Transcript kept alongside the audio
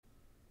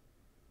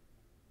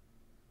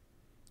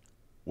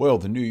Well,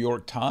 the New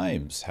York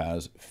Times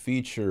has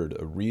featured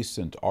a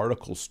recent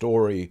article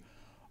story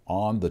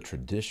on the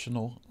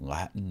traditional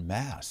Latin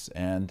Mass,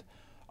 and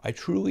I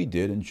truly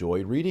did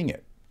enjoy reading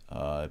it.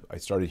 I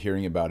started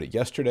hearing about it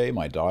yesterday.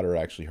 My daughter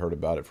actually heard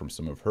about it from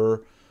some of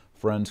her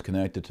friends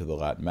connected to the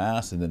Latin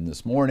Mass, and then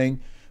this morning,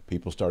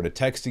 people started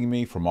texting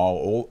me from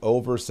all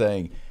over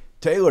saying,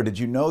 Taylor, did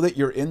you know that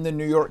you're in the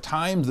New York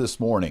Times this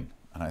morning?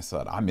 And I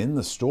said, I'm in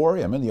the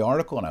story, I'm in the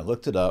article, and I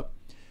looked it up,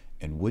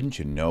 and wouldn't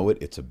you know it,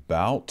 it's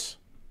about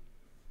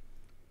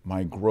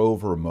my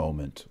Grover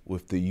moment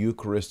with the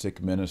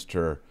Eucharistic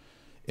minister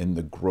in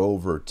the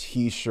Grover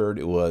t-shirt.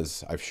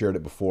 I've shared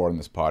it before on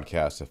this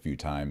podcast a few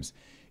times.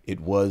 It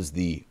was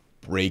the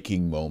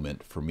breaking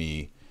moment for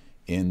me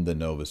in the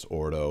Novus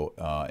Ordo,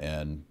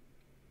 and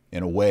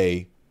in a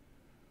way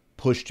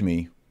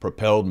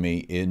propelled me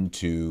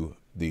into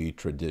the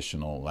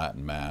traditional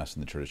Latin Mass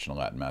and the traditional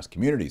Latin Mass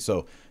community.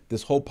 So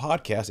this whole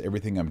podcast,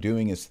 everything I'm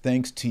doing is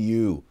thanks to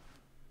you,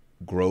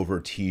 Grover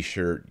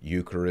t-shirt,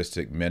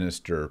 Eucharistic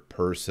minister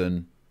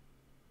person.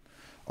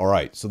 All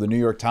right, so the New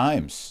York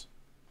Times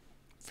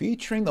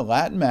featuring the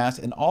Latin Mass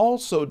and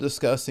also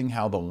discussing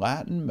how the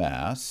Latin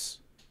Mass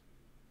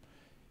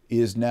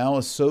is now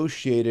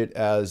associated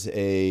as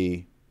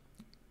a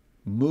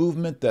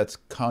movement that's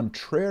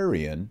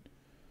contrarian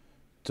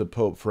to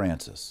Pope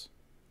Francis,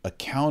 a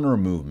counter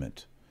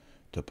movement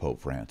to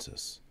Pope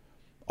Francis,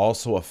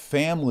 also a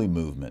family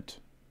movement,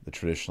 the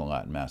traditional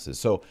Latin Masses.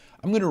 So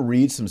I'm going to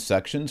read some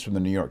sections from the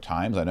New York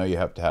Times. I know you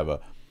have to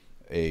have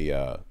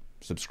a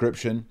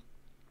subscription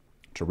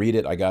to read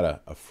it. I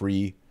got a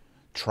free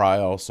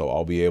trial, so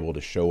I'll be able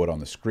to show it on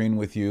the screen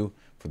with you.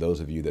 For those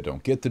of you that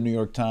don't get the New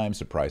York Times,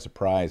 surprise,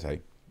 surprise, I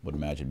would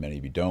imagine many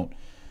of you don't.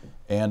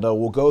 And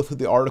we'll go through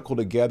the article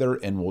together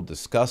and we'll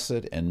discuss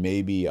it, and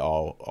maybe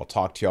I'll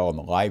talk to y'all in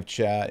the live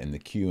chat in the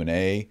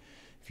Q&A.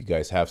 If you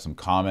guys have some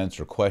comments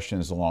or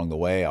questions along the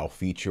way, I'll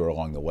feature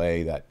along the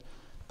way. That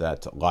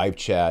live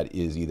chat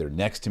is either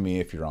next to me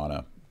if you're on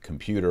a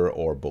computer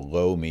or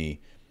below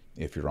me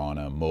if you're on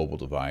a mobile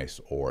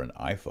device or an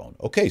iPhone.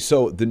 Okay,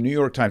 so the New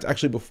York Times,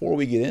 actually before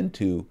we get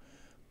into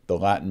the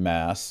Latin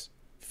Mass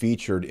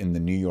featured in the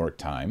New York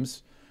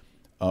Times,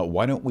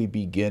 why don't we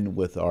begin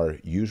with our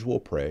usual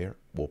prayer?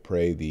 We'll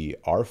pray the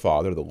Our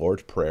Father, the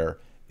Lord's Prayer,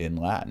 in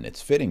Latin.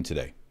 It's fitting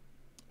today.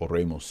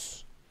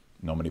 Oremus.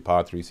 Nomine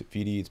Patris et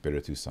Filii et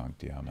Spiritus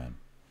Sancti. Amen.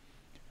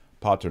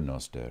 Pater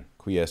noster,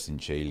 qui es in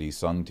caeli,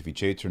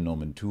 sanctificetur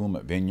nomen tuum,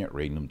 veniat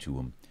regnum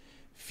tuum.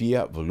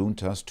 Fiat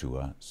voluntas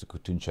tua,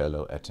 sicut in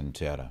cielo et in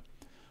terra.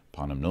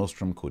 Panem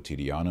nostrum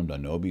quotidianum da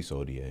nobis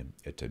hodie,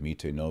 et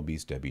dimitte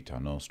nobis debita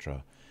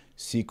nostra,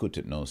 sicut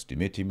et nos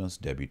dimittimus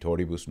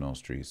debitoribus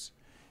nostris,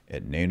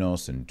 et ne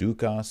nos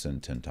inducas in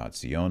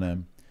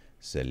tentationem,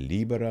 se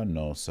libera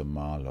nos a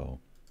malo.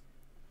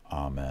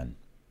 Amen.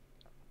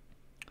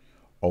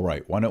 All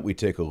right, why don't we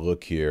take a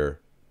look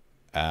here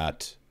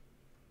at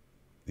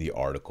the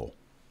article.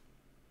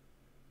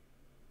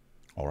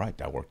 All right,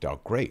 that worked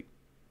out great.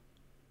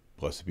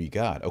 Blessed be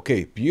God.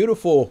 Okay,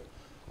 beautiful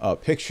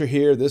picture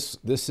here. This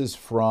is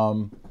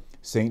from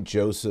St.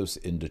 Joseph's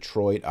in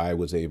Detroit. I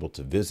was able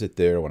to visit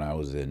there when I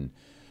was in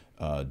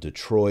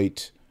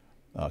Detroit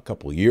a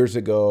couple of years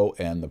ago,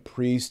 and the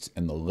priest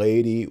and the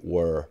lady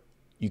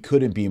you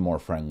couldn't be more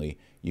friendly.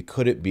 You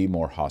couldn't be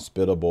more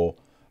hospitable.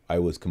 I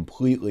was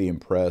completely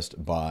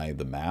impressed by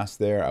the Mass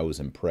there. I was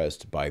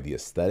impressed by the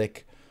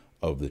aesthetic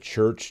of the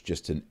church,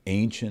 just an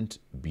ancient,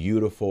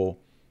 beautiful,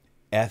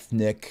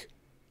 ethnic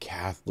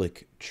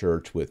Catholic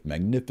church with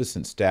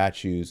magnificent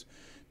statues,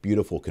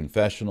 beautiful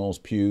confessionals,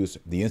 pews.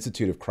 The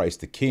Institute of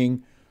Christ the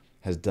King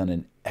has done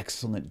an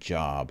excellent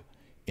job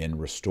in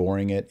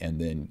restoring it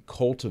and then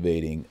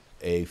cultivating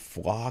a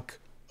flock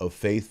of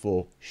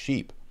faithful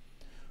sheep.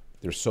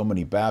 There's so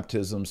many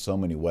baptisms, so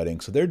many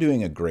weddings, so they're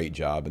doing a great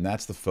job, and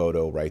that's the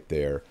photo right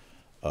there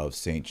of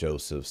St.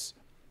 Joseph's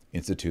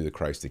Institute of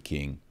Christ the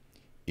King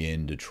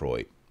in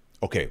Detroit.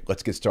 Okay,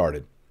 let's get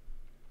started.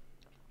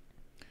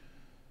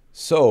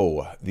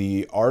 So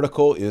the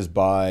article is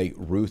by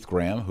Ruth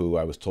Graham, who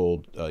I was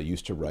told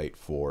used to write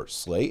for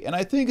Slate, and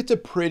I think it's a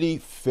pretty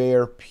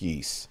fair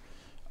piece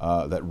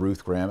that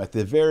Ruth Graham, at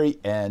the very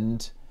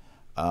end,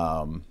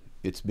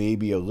 it's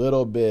maybe a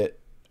little bit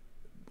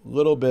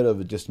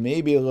of just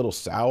maybe a little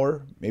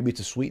sour. Maybe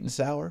it's a sweet and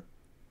sour.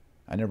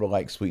 I never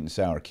like sweet and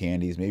sour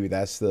candies. Maybe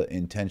that's the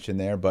intention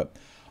there, but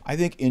I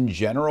think in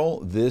general,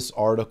 this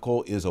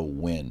article is a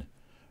win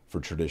for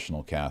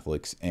traditional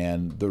Catholics.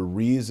 And the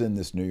reason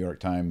this New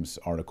York Times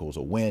article is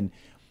a win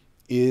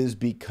is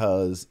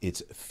because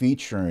it's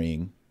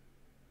featuring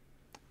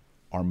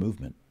our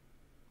movement,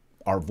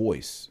 our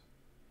voice.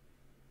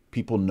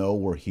 People know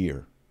we're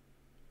here.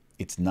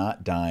 It's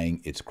not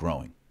dying, it's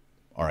growing.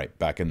 All right,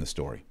 back in the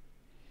story.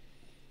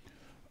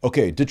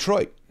 Okay,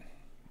 Detroit.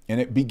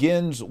 And it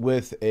begins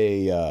with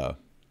a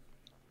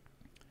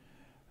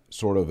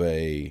sort of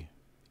a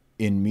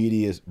in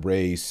medias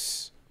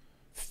res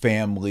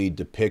family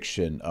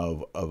depiction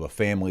of a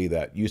family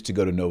that used to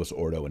go to Novus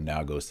Ordo and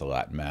now goes to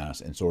Latin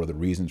Mass, and sort of the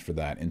reasons for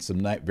that, and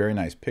some very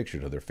nice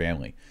pictures of their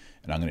family.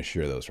 And I'm going to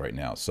share those right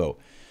now. So,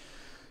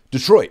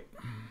 Detroit.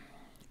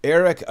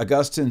 Eric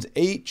Augustine's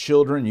 8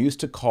 children used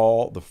to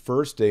call the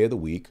first day of the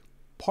week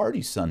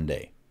Party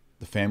Sunday.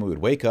 The family would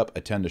wake up,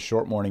 attend a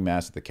short morning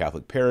mass at the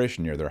Catholic parish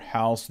near their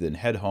house, then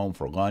head home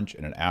for lunch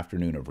and an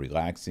afternoon of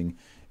relaxing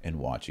and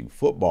watching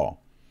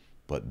football.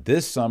 But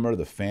this summer,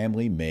 the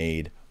family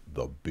made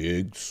the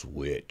big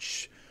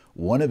switch.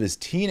 One of his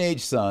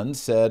teenage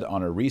sons said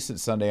on a recent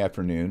Sunday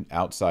afternoon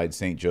outside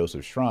St.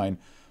 Joseph's Shrine,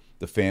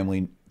 the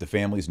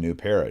family's new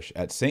parish.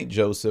 At St.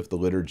 Joseph, the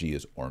liturgy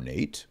is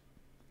ornate,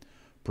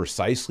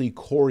 precisely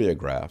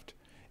choreographed,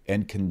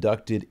 and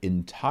conducted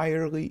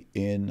entirely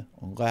in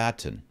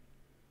Latin.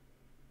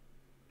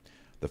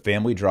 The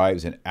family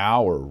drives an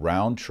hour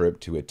round trip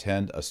to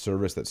attend a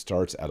service that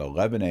starts at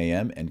 11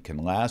 a.m. and can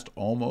last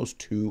almost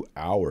 2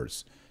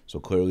 hours. So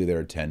clearly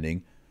they're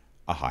attending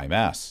a high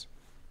mass.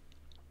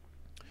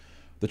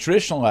 The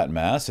traditional Latin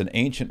Mass, an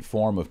ancient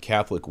form of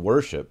Catholic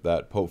worship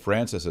that Pope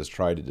Francis has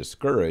tried to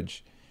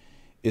discourage,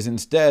 is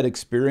instead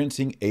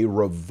experiencing a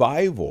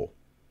revival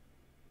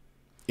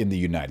in the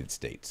United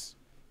States.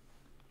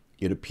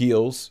 It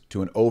appeals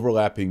to an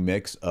overlapping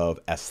mix of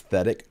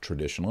aesthetic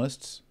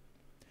traditionalists,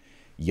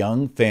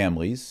 young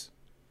families,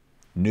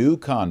 new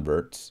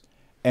converts,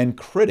 and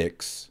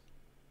critics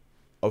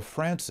of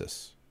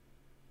Francis.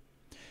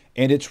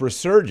 And its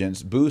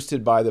resurgence,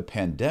 boosted by the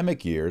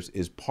pandemic years,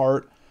 is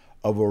part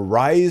of a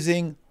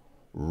rising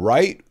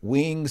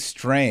right-wing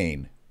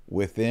strain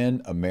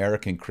within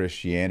American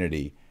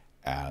Christianity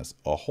as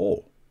a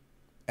whole.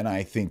 And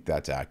I think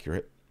that's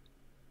accurate.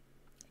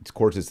 Of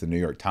course, it's the New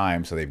York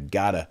Times, so they've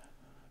got to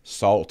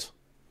salt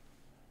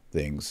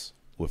things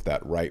with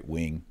that right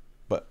wing.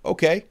 But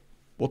okay,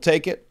 we'll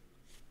take it.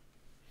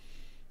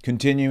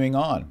 Continuing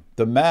on,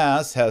 the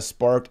Mass has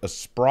sparked a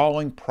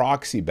sprawling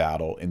proxy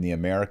battle in the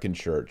American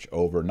church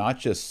over not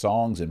just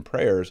songs and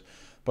prayers,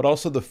 but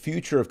also the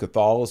future of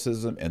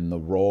Catholicism and the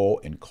role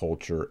in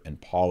culture and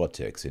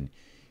politics. And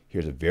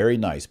here's a very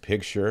nice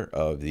picture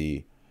of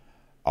the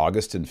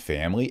Augustine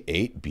family,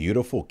 8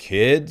 beautiful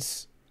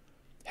kids,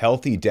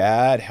 healthy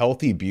dad,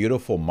 healthy,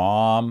 beautiful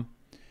mom.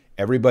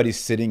 Everybody's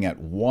sitting at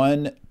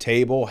one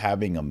table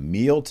having a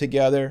meal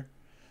together.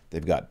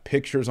 They've got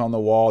pictures on the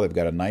wall. They've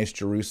got a nice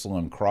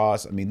Jerusalem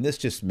cross. I mean, this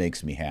just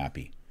makes me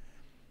happy.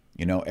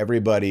 You know,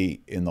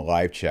 everybody in the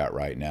live chat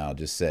right now,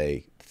 just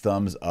say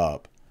thumbs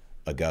up,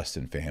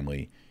 Augustine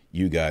family.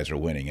 You guys are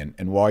winning.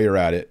 And while you're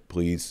at it,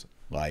 please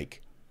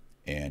like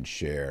and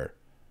share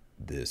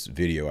this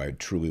video. I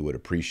truly would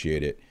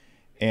appreciate it.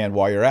 And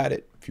while you're at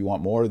it, if you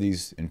want more of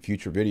these in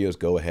future videos,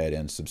 go ahead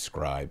and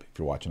subscribe. If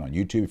you're watching on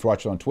YouTube, if you're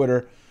watching on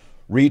Twitter,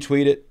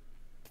 retweet it,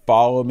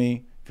 follow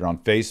me. If you're on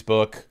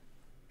Facebook,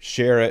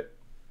 share it,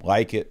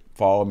 like it,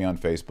 follow me on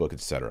Facebook,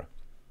 etc.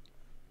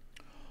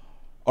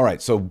 All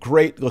right, so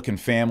great looking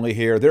family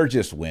here. They're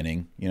just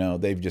winning. You know,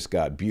 they've just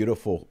got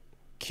beautiful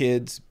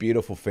kids,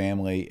 beautiful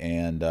family,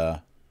 and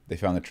they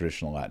found the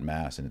traditional Latin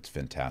Mass, and it's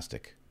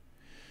fantastic.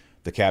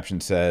 The caption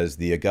says,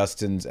 the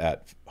Augustines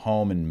at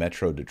home in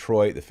Metro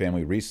Detroit, the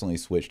family recently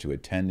switched to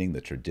attending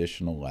the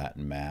traditional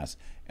Latin Mass.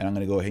 And I'm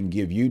going to go ahead and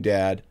give you,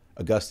 Dad,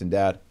 Augustine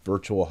Dad,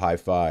 virtual high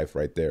five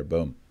right there.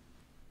 Boom.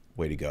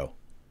 Way to go.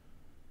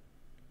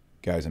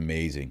 Guys,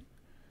 amazing.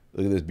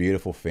 Look at this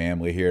beautiful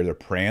family here. They're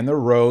praying the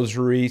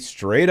rosary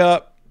straight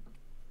up.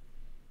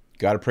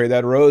 Got to pray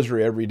that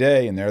rosary every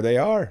day, and there they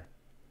are.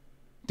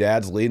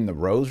 Dad's leading the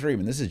rosary. I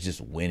mean, this is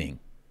just winning.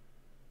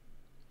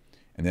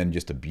 And then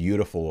just a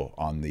beautiful,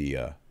 on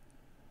the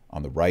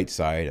right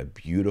side, a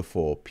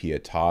beautiful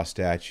Pietà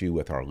statue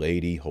with Our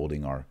Lady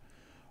holding our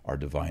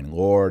divine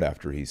Lord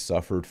after he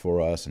suffered for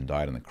us and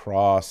died on the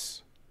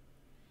cross.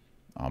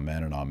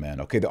 Amen and amen.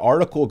 Okay, the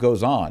article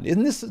goes on.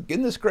 Isn't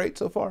this great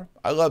so far?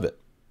 I love it.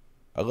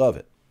 I love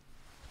it.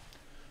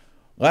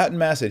 Latin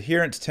Mass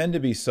adherents tend to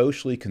be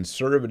socially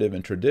conservative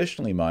and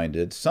traditionally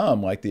minded.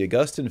 Some, like the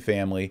Augustine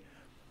family,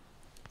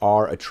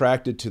 are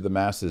attracted to the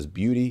Mass's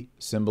beauty,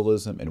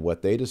 symbolism, and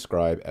what they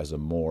describe as a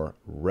more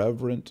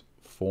reverent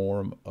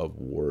form of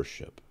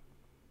worship.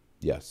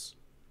 Yes.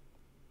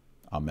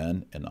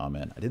 Amen and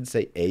amen. I didn't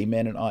say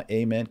amen and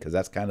amen because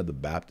that's kind of the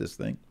Baptist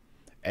thing.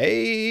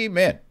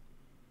 Amen.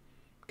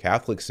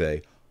 Catholics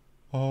say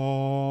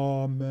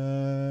amen.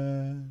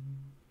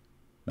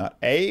 Not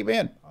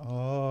amen.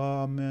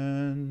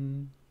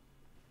 Amen.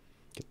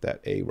 Get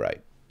that A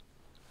right.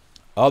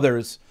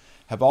 Others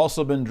have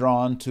also been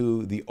drawn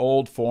to the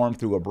old form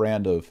through a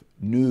brand of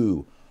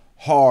new,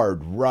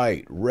 hard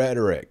right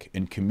rhetoric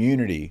and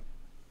community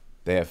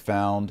they have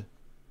found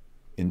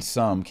in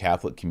some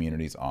Catholic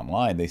communities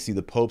online. They see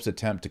the Pope's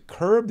attempt to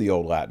curb the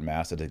old Latin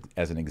Mass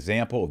as an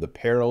example of the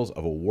perils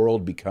of a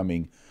world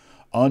becoming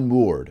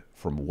unmoored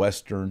from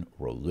Western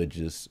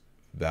religious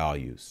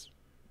values.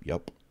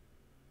 Yep.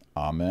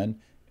 Amen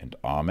and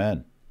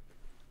amen.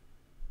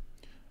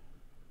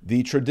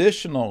 The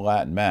traditional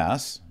Latin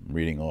Mass, I'm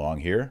reading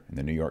along here in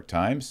the New York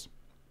Times,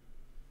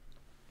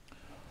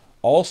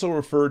 also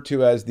referred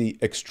to as the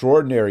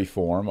extraordinary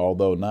form,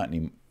 although not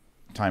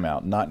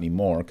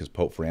anymore, because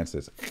Pope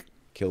Francis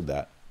killed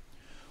that,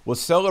 was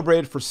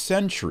celebrated for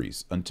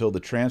centuries until the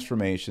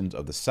transformations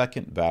of the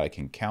Second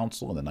Vatican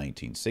Council in the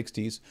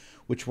 1960s,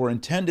 which were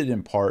intended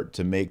in part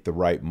to make the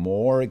rite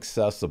more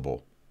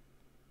accessible.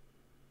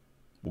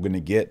 We're going to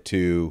get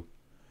to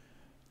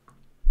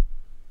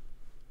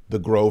the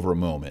Grover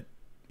moment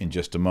in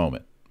just a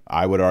moment.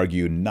 I would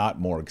argue not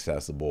more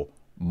accessible,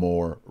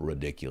 more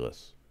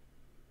ridiculous.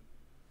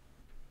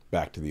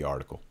 Back to the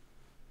article.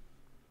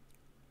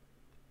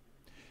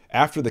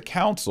 After the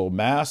council,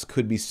 Mass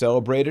could be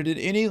celebrated in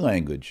any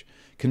language.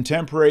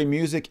 Contemporary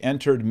music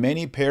entered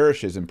many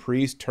parishes and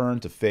priests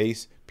turned to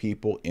face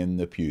people in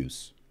the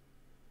pews.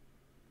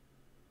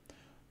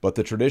 But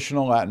the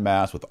traditional Latin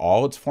Mass, with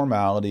all its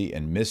formality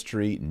and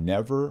mystery,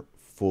 never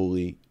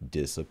fully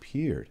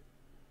disappeared.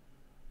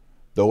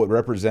 Though it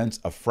represents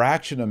a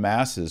fraction of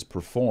Masses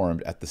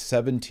performed at the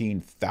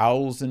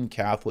 17,000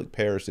 Catholic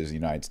parishes in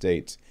the United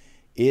States,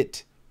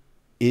 it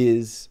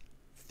is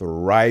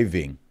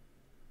thriving,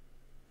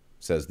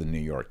 says the New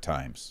York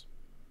Times.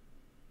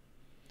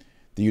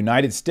 The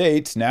United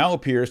States now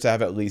appears to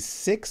have at least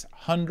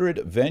 600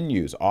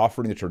 venues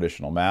offering the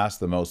traditional Mass,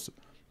 the most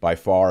by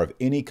far of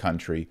any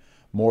country.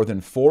 More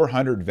than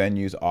 400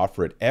 venues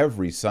offer it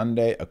every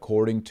Sunday,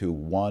 according to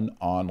one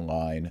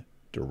online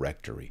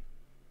directory.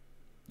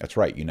 That's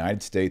right,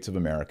 United States of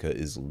America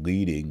is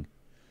leading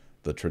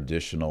the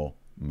traditional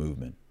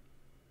movement.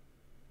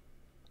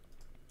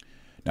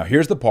 Now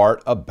here's the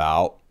part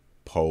about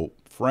Pope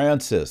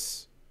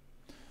Francis.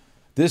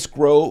 This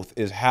growth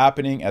is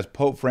happening as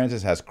Pope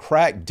Francis has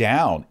cracked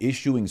down,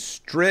 issuing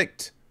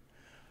strict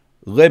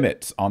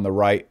limits on the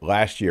rite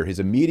last year. His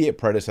immediate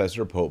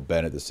predecessor, Pope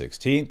Benedict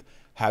XVI,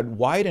 had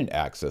widened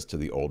access to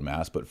the Old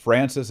Mass, but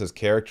Francis has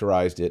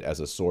characterized it as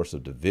a source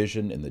of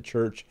division in the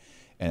Church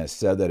and has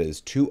said that it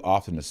is too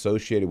often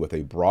associated with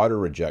a broader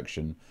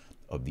rejection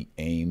of the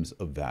aims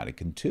of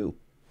Vatican II.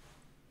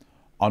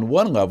 On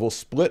one level,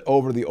 split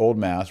over the Old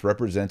Mass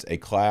represents a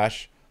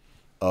clash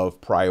of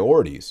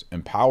priorities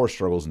and power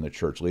struggles in the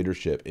church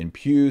leadership. In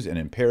pews and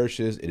in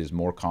parishes, it is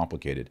more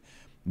complicated.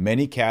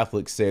 Many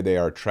Catholics say they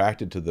are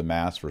attracted to the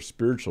Mass for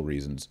spiritual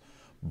reasons,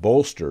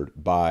 bolstered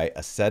by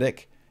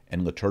ascetic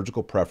and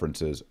liturgical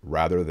preferences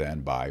rather than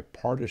by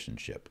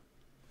partisanship.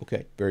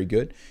 Okay, very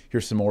good.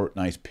 Here's some more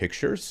nice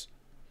pictures.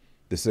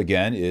 This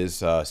again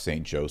is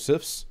St.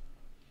 Joseph's.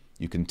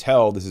 You can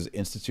tell this is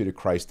instituted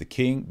Christ the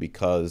King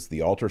because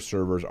the altar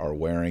servers are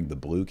wearing the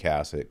blue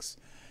cassocks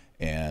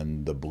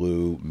and the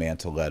blue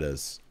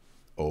mantolettas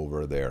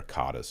over their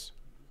cottages.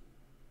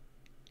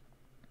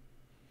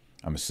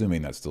 I'm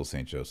assuming that's still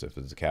St. Joseph.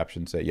 Does the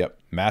caption say? Yep,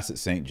 Mass at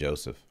St.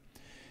 Joseph.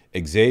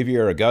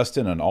 Xavier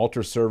Augustin, an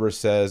altar server,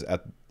 says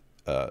at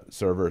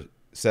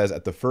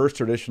the first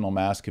traditional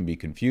Mass can be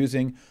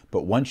confusing,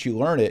 but once you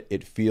learn it,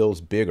 it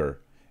feels bigger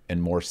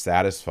and more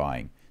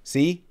satisfying.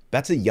 See,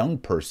 that's a young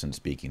person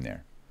speaking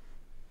there.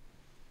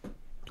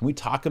 Can we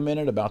talk a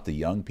minute about the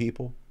young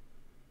people?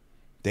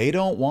 They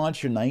don't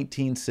want your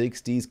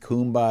 1960s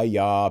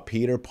Kumbaya,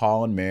 Peter,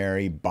 Paul, and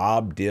Mary,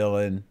 Bob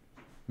Dylan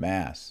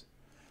Mass.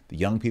 The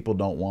young people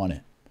don't want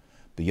it.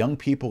 The young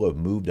people have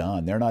moved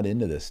on. They're not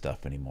into this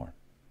stuff anymore.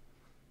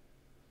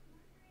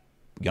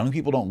 Young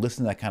people don't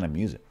listen to that kind of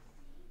music.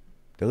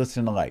 They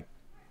listen to, like,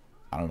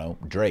 I don't know,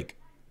 Drake.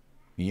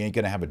 You ain't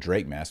going to have a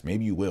Drake Mass.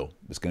 Maybe you will.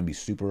 It's going to be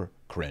super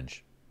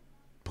cringe.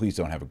 Please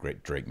don't have a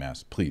great Drake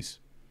Mass. Please.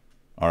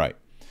 All right.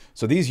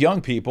 So these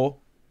young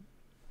people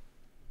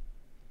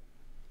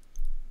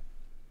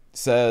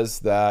says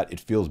that it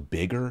feels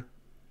bigger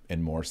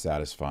and more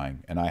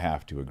satisfying. And I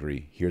have to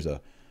agree. Here's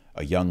a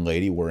young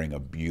lady wearing a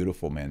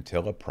beautiful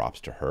mantilla. Props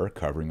to her,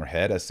 covering her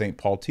head, as St.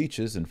 Paul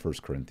teaches in 1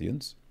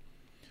 Corinthians.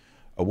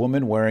 A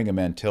woman wearing a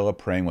mantilla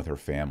praying with her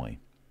family.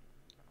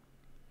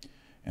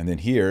 And then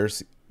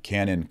here's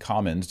Canon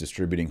Commons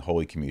distributing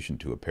Holy Communion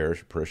to a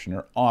parish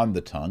parishioner on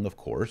the tongue, of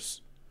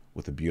course,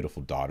 with a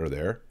beautiful daughter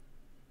there.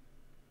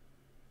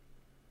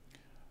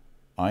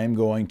 I am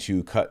going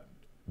to cut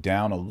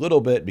down a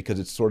little bit because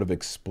it's sort of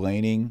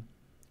explaining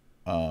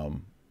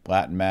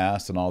Latin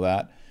Mass and all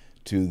that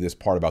to this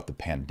part about the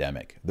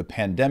pandemic. The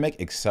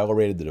pandemic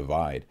accelerated the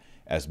divide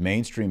as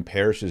mainstream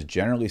parishes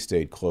generally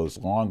stayed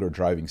closed longer,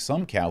 driving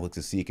some Catholics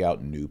to seek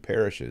out new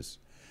parishes.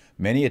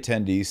 Many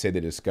attendees say they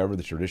discovered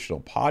the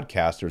traditional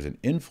podcasters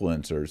and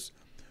influencers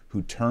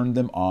who turned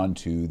them on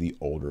to the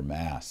older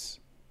Mass.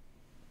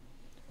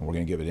 And we're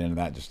going to get into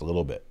that just a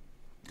little bit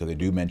because they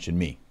do mention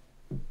me,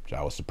 which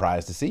I was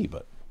surprised to see,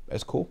 but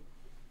that's cool.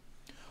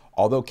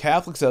 Although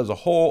Catholics as a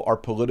whole are a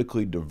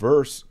politically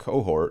diverse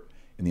cohort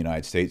in the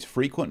United States,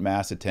 frequent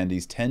Mass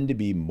attendees tend to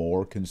be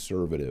more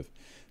conservative.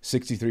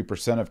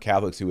 63% of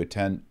Catholics who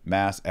attend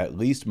Mass at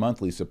least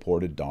monthly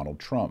supported Donald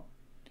Trump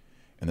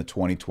in the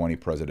 2020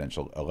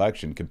 presidential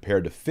election,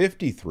 compared to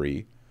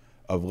 53%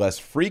 of less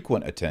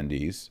frequent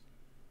attendees,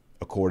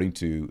 according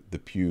to the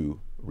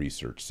Pew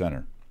Research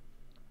Center.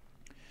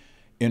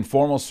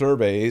 Informal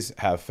surveys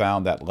have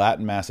found that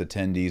Latin Mass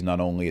attendees not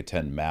only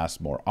attend Mass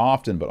more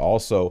often, but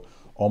also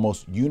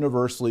almost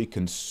universally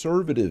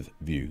conservative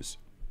views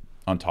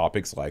on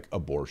topics like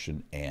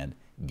abortion and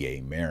gay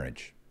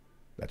marriage.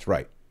 That's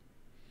right.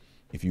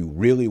 If you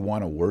really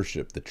want to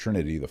worship the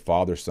Trinity, the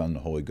Father, Son, and the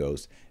Holy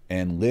Ghost,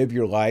 and live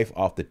your life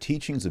off the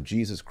teachings of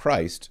Jesus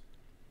Christ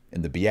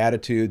in the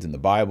Beatitudes and the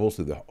Bibles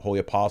through the Holy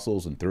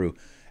Apostles and through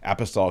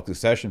apostolic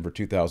succession for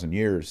 2,000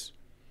 years,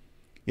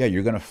 yeah,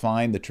 you're going to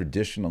find the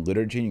traditional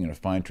liturgy, and you're going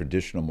to find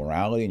traditional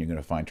morality, and you're going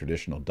to find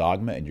traditional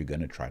dogma, and you're going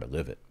to try to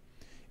live it.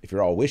 If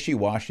you're all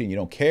wishy-washy and you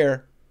don't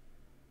care,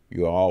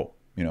 you all,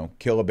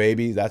 kill a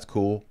baby, that's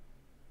cool.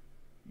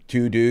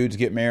 2 dudes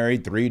get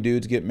married, 3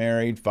 dudes get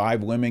married,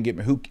 5 women get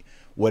married,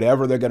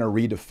 whatever they're going to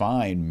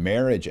redefine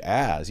marriage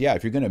as. Yeah,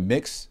 if you're going to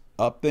mix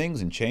up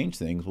things and change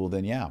things, well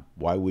then, yeah,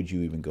 why would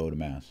you even go to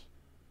Mass?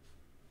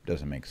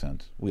 Doesn't make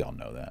sense. We all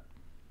know that.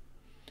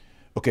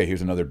 Okay,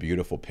 here's another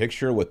beautiful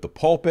picture with the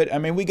pulpit. I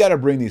mean, we got to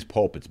bring these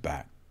pulpits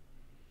back,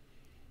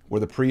 where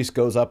the priest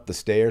goes up the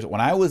stairs.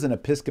 When I was an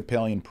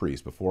Episcopalian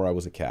priest, before I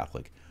was a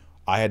Catholic,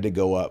 I had to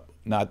go up,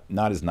 not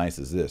as nice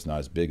as this, not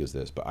as big as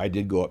this, but I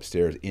did go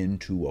upstairs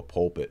into a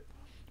pulpit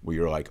where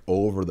you're like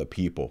over the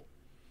people.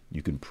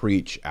 You can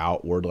preach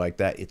outward like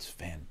that. It's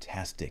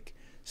fantastic.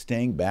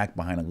 Staying back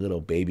behind a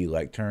little baby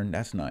lectern,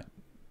 that's not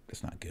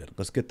good.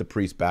 Let's get the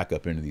priest back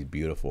up into these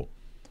beautiful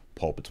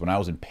pulpits. When I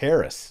was in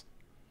Paris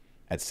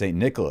at St.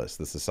 Nicholas,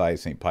 the Society of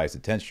St. Pius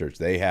X Church,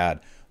 they had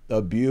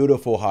a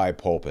beautiful high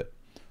pulpit.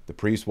 The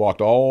priest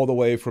walked all the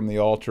way from the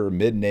altar,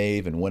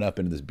 mid-nave, and went up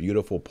into this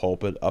beautiful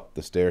pulpit, up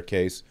the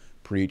staircase,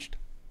 preached.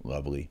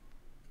 Lovely.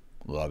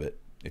 Love it.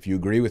 If you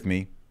agree with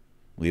me,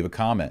 leave a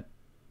comment.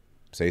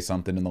 Say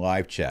something in the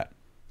live chat.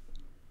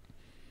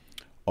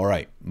 All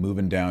right,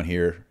 moving down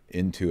here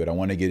into it. I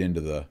want to get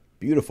into the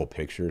beautiful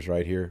pictures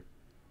right here.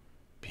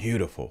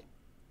 Beautiful.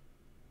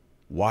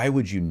 Why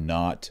would you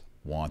not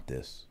want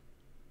this?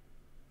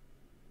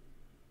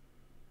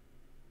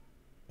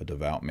 A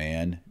devout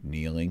man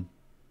kneeling.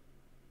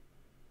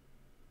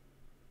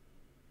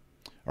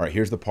 All right,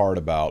 here's the part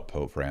about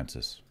Pope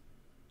Francis.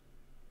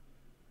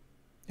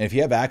 And if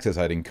you have access,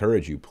 I'd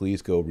encourage you,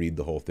 please go read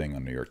the whole thing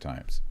on New York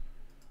Times.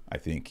 I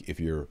think if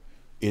you're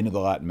into the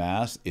Latin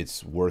Mass,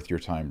 it's worth your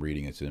time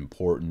reading. It's an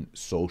important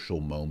social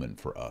moment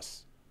for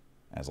us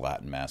as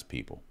Latin Mass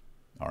people.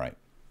 All right.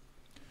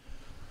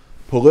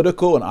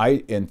 Political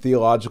and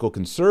theological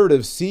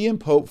conservatives see in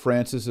Pope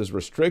Francis's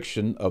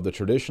restriction of the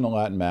traditional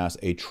Latin Mass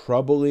a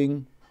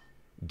troubling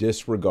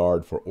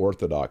disregard for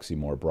orthodoxy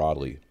more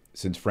broadly.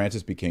 Since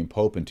Francis became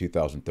Pope in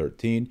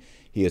 2013,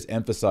 he has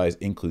emphasized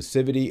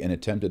inclusivity and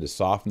attempted to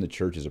soften the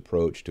Church's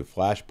approach to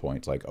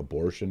flashpoints like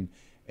abortion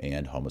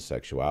and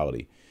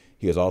homosexuality.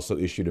 He has also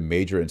issued a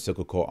major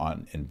encyclical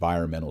on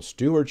environmental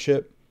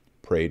stewardship,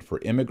 prayed for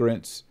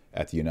immigrants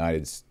at the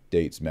United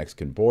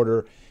States-Mexican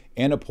border,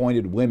 and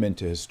appointed women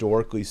to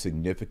historically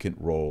significant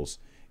roles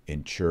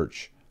in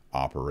church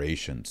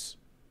operations.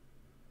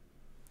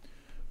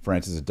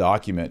 Francis'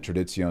 document,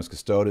 Traditionis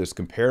Custodes,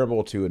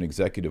 comparable to an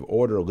executive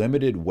order,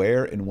 limited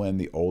where and when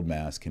the Old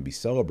Mass can be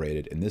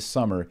celebrated. And this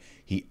summer,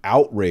 he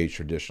outraged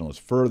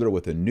traditionalists further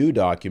with a new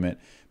document,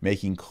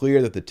 making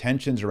clear that the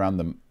tensions around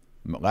the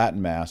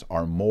Latin Mass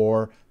are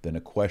more than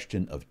a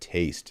question of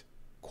taste.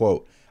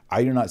 Quote,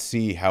 I do not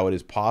see how it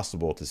is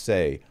possible to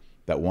say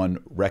that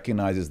one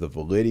recognizes the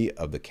validity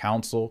of the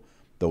council,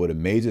 though it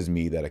amazes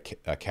me that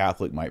a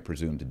Catholic might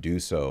presume to do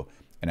so,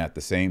 and at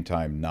the same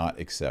time not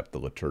accept the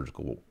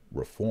liturgical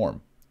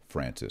reform,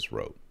 Francis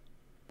wrote.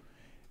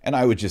 And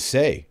I would just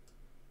say,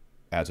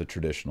 as a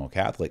traditional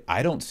Catholic,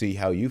 I don't see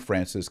how you,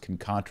 Francis, can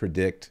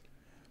contradict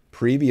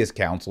previous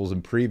councils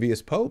and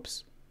previous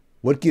popes.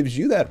 What gives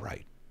you that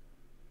right?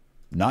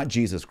 Not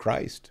Jesus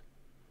Christ.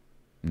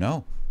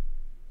 No,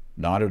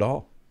 not at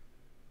all.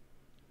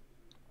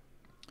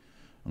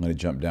 I'm going to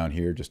jump down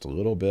here just a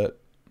little bit.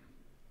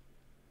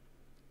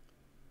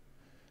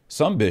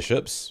 Some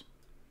bishops,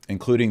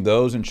 including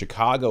those in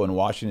Chicago and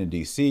Washington,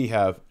 D.C.,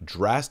 have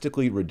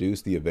drastically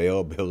reduced the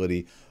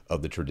availability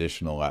of the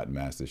traditional Latin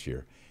Mass this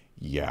year.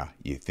 Yeah,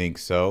 you think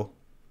so?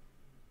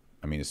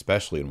 I mean,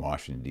 especially in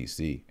Washington,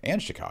 D.C.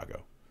 and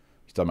Chicago.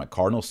 He's talking about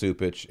Cardinal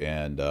Cupich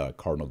and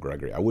Cardinal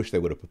Gregory. I wish they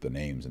would have put the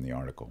names in the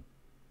article.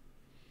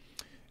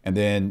 And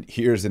then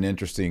here's an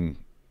interesting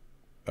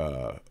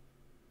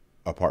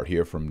a part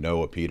here from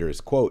Noah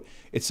Peters. Quote,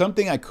 it's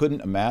something I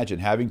couldn't imagine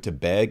having to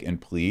beg and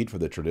plead for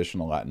the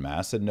traditional Latin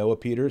Mass, said Noah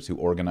Peters, who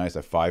organized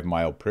a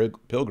 5-mile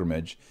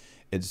pilgrimage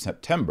in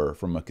September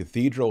from a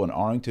cathedral in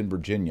Arlington,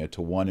 Virginia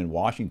to one in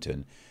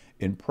Washington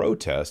in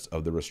protest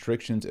of the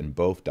restrictions in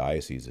both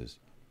dioceses.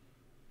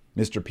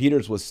 Mr.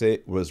 Peters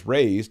was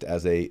raised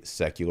as a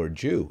secular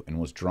Jew and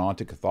was drawn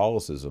to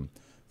Catholicism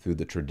through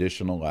the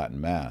traditional Latin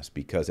Mass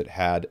because it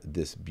had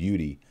this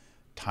beauty,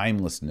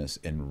 timelessness,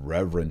 and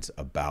reverence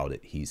about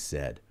it, he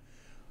said.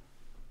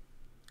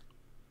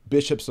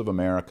 Bishops of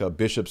America,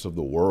 bishops of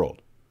the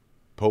world,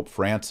 Pope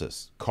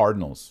Francis,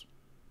 cardinals,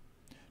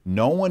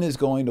 no one is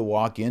going to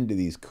walk into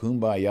these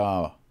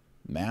kumbaya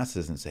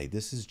masses and say,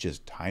 this is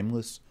just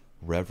timeless,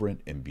 reverent,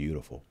 and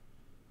beautiful.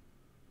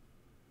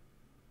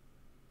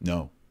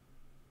 No.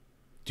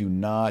 Do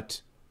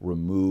not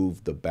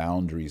remove the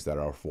boundaries that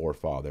our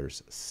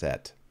forefathers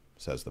set,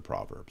 says the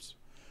Proverbs.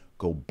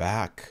 Go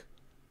back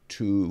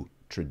to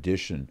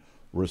tradition.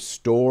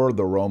 Restore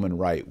the Roman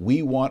rite.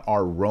 We want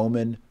our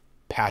Roman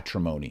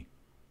patrimony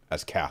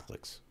as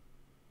Catholics.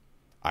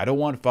 I don't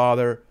want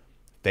Father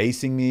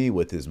facing me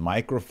with his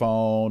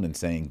microphone and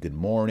saying good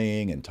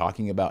morning and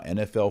talking about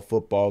NFL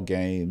football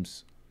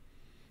games.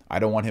 I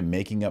don't want him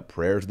making up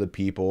prayers of the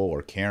people,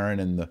 or Karen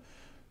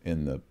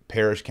in the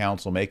parish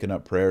council making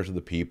up prayers of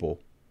the people.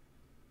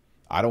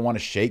 I don't want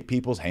to shake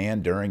people's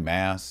hand during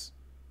Mass.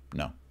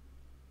 No.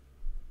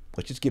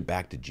 Let's just get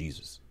back to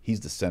Jesus.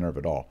 He's the center of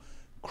it all.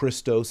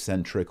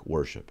 Christocentric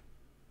worship.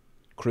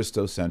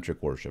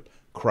 Christocentric worship.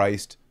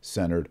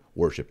 Christ-centered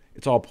worship.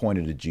 It's all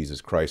pointed to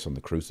Jesus Christ on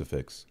the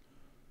crucifix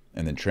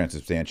and then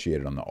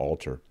transubstantiated on the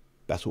altar.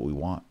 That's what we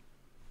want.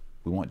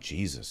 We want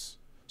Jesus.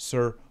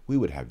 Sir, we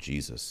would have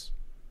Jesus.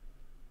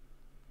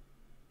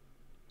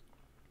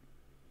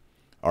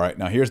 All right,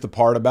 now here's the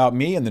part about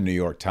me in the New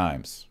York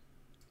Times.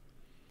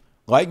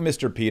 Like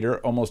Mr. Peter,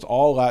 almost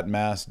all Latin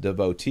Mass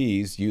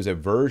devotees use a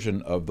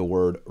version of the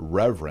word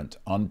reverent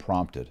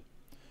unprompted,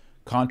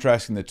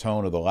 contrasting the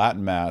tone of the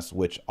Latin Mass,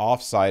 which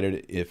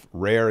oft-cited, if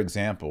rare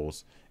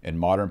examples in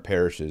modern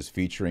parishes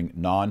featuring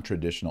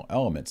non-traditional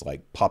elements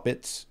like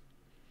puppets,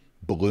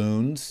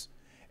 balloons,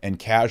 and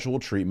casual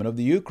treatment of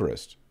the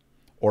Eucharist,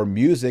 or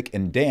music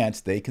and dance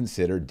they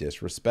consider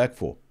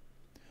disrespectful.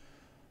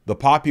 The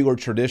popular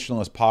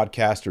traditionalist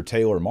podcaster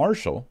Taylor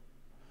Marshall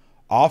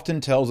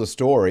often tells a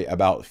story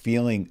about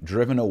feeling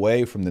driven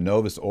away from the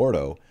Novus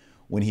Ordo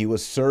when he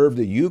was served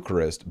the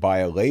Eucharist by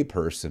a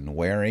layperson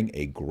wearing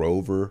a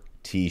Grover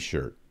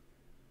t-shirt.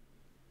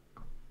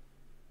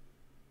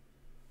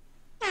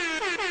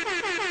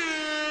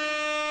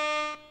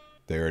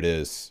 There it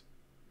is.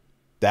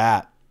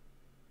 That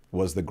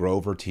was the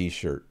Grover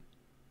t-shirt.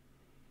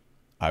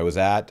 I was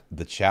at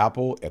the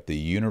chapel at the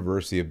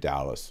University of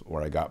Dallas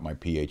where I got my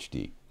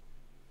PhD.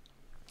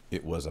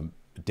 It was a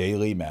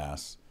daily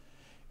Mass.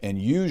 And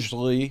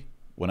usually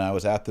when I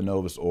was at the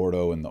Novus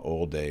Ordo in the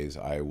old days,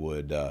 I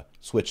would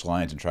switch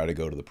lines and try to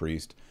go to the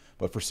priest.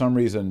 But for some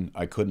reason,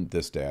 I couldn't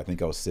this day. I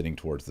think I was sitting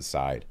towards the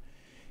side.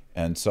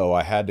 And so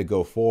I had to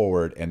go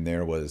forward, and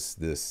there was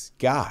this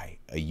guy,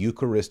 a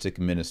Eucharistic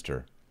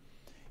minister,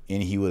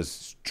 and he was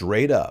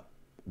straight up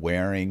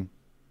wearing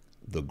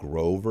the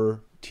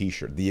Grover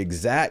t-shirt, the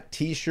exact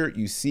t-shirt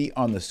you see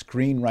on the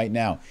screen right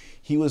now.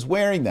 He was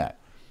wearing that.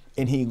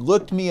 And he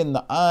looked me in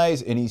the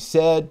eyes and he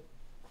said,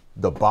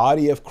 "The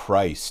body of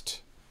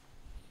Christ."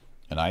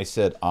 And I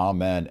said,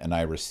 "Amen," and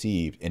I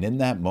received. And in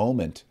that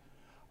moment,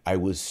 I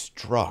was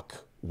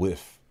struck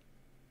with,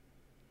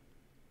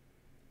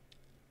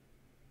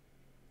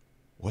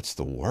 what's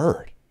the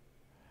word?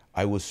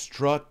 I was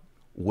struck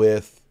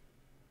with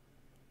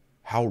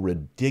how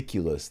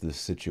ridiculous this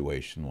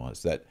situation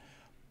was. That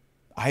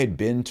I had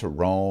been to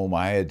Rome,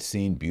 I had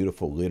seen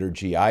beautiful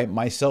liturgy. I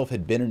myself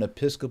had been an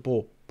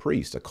Episcopal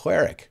priest, a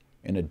cleric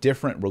in a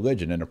different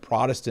religion, in a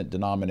Protestant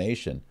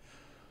denomination.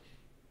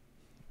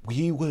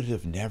 We would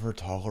have never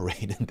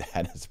tolerated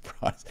that as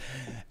Protestants.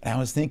 And I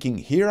was thinking,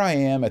 here I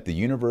am at the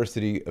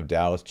University of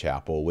Dallas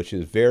Chapel, which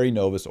is very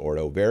Novus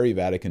Ordo, very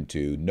Vatican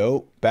II.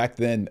 No, back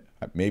then,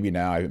 maybe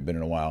now, I haven't been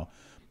in a while.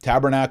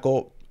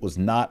 Tabernacle was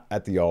not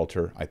at the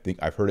altar.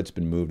 I've heard it's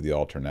been moved to the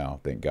altar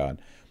now, thank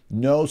God.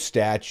 No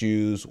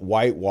statues,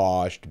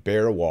 whitewashed,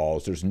 bare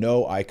walls. There's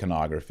no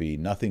iconography,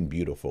 nothing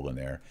beautiful in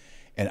there.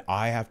 And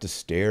I have to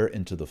stare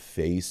into the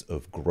face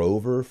of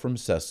Grover from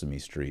Sesame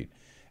Street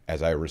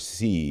as I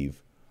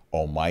receive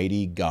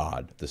Almighty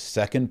God, the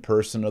second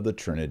person of the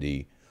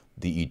Trinity,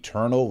 the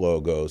eternal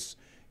Logos,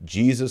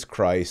 Jesus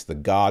Christ, the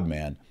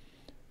God-man.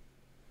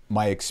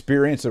 My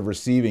experience of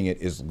receiving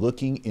it is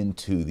looking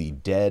into the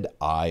dead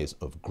eyes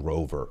of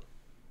Grover,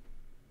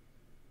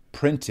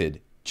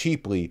 printed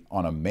cheaply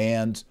on a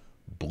man's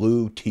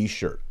blue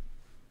t-shirt.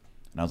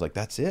 And I was like,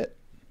 that's it.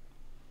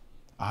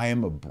 I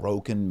am a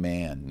broken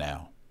man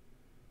now.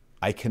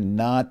 I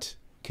cannot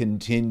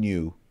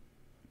continue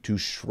to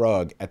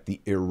shrug at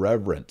the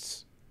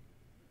irreverence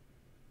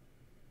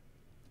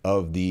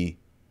of the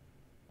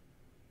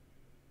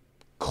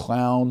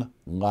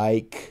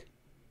clown-like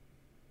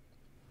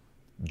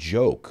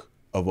joke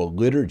of a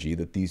liturgy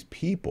that these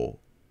people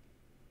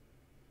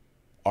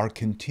are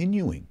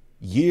continuing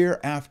year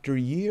after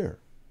year.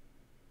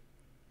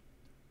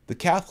 The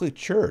Catholic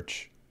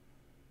Church,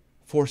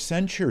 for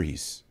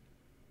centuries,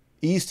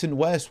 East and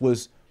West,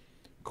 was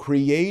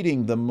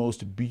creating the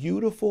most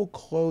beautiful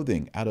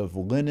clothing out of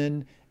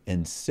linen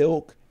and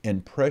silk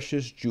and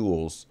precious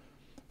jewels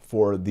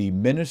for the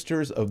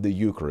ministers of the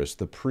Eucharist,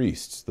 the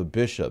priests, the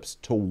bishops,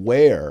 to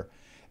wear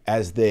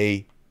as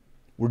they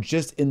were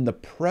just in the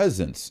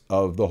presence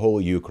of the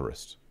Holy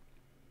Eucharist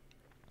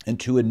and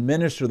to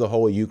administer the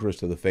Holy Eucharist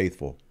to the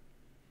faithful.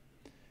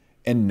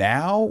 And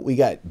now we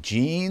got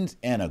jeans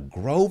and a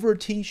Grover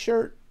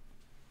t-shirt.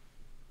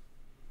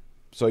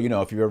 So,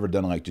 if you've ever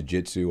done like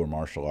jiu-jitsu or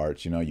martial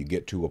arts, you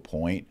get to a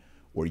point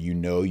where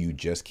you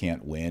just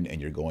can't win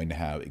and you're going to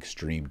have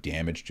extreme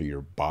damage to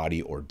your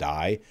body or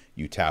die,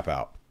 you tap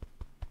out.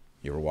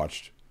 You ever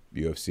watched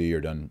UFC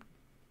or done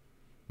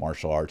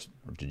martial arts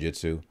or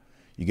jiu-jitsu?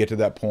 You get to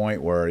that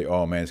point where,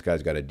 oh man, this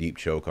guy's got a deep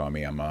choke on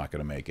me, I'm not going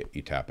to make it.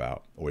 You tap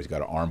out. Or he's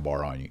got an arm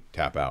bar on you,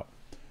 tap out.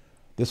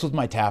 This was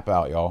my tap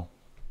out, y'all.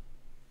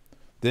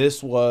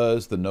 This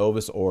was the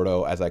Novus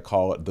Ordo, as I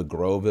call it, the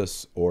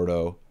Grovus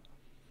Ordo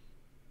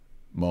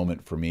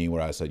moment for me,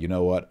 where I said, you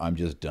know what, I'm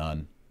just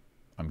done.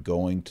 I'm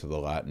going to the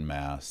Latin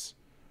Mass,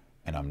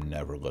 and I'm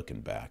never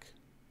looking back.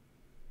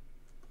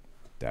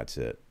 That's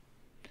it.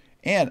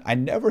 And I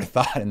never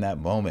thought in that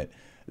moment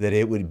that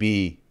it would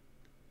be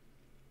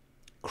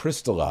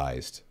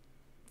crystallized,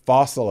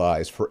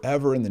 fossilized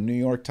forever in the New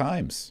York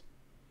Times.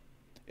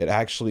 It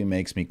actually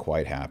makes me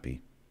quite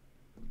happy,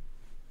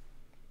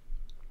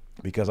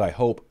 because I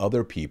hope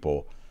other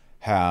people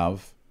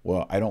have,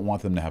 well, I don't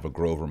want them to have a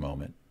Grover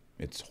moment.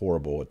 It's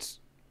horrible. It's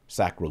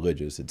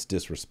sacrilegious. It's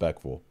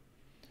disrespectful.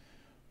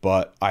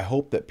 But I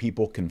hope that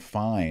people can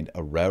find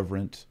a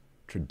reverent,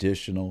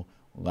 traditional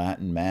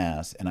Latin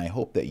Mass. And I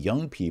hope that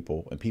young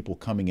people and people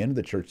coming into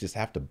the church just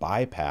have to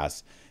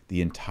bypass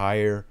the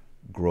entire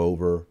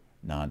Grover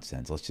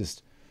nonsense. Let's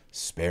just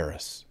spare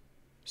us.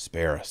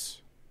 Spare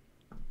us.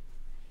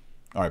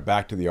 All right,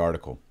 back to the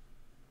article.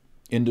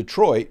 In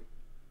Detroit,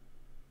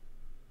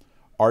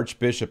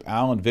 Archbishop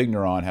Alan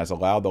Vigneron has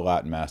allowed the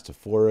Latin Mass to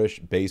flourish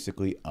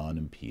basically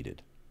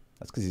unimpeded.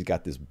 That's because he's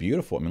got this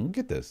beautiful, I mean, look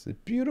at this. It's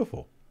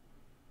beautiful.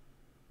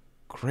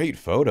 Great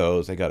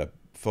photos. They got a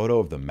photo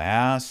of the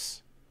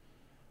Mass,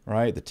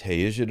 right? The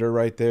Teisiter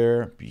right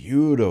there.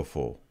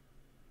 Beautiful.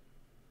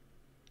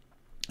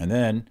 And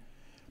then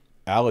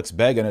Alex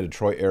Began, a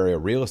Detroit area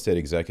real estate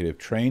executive,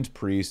 trains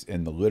priests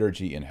in the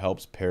liturgy and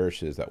helps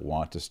parishes that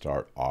want to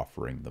start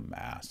offering the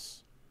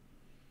Mass.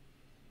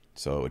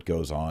 So it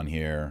goes on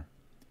here.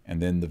 And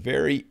then the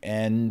very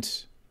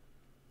end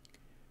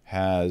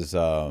has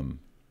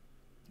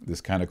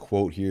this kind of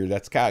quote here.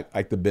 That's kind of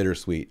like the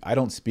bittersweet. I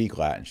don't speak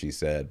Latin, she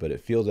said, but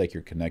it feels like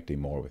you're connecting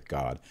more with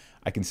God.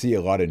 I can see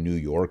a lot of New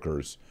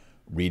Yorkers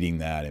reading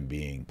that and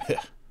being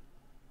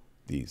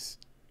these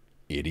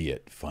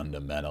idiot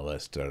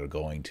fundamentalists that are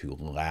going to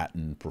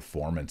Latin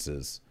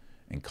performances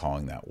and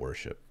calling that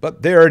worship.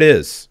 But there it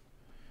is.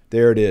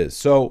 There it is.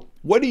 So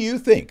what do you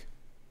think?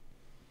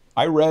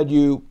 I read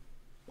you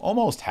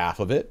almost half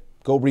of it.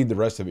 Go read the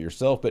rest of it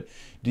yourself. But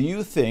do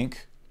you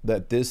think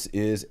that this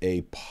is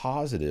a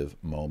positive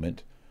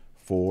moment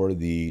for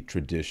the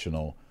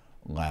traditional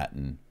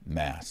Latin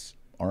Mass?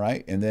 All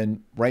right. And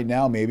then right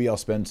now, maybe I'll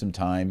spend some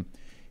time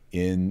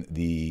in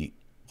the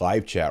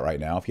live chat right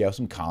now. If you have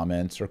some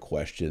comments or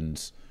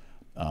questions,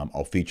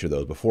 I'll feature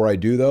those. Before I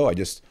do, though,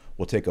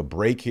 we'll take a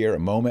break here, a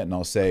moment, and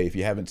I'll say, if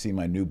you haven't seen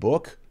my new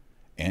book,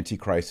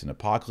 Antichrist and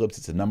Apocalypse,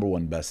 it's a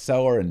 #1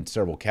 bestseller in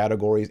several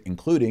categories,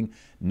 including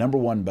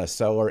 #1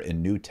 bestseller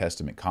in New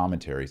Testament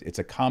commentaries. It's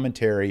a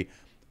commentary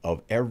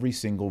of every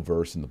single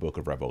verse in the book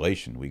of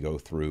Revelation. We go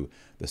through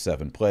the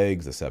 7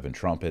 plagues, the 7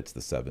 trumpets,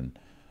 the 7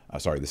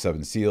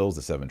 seals,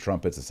 the 7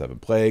 trumpets, the 7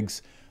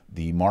 plagues,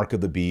 the mark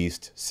of the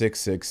beast,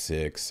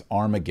 666,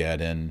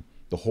 Armageddon,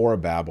 the Whore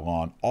of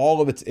Babylon.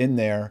 All of it's in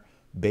there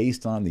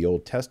based on the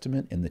Old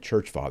Testament and the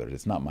church fathers.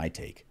 It's not my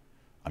take.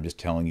 I'm just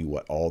telling you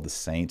what all the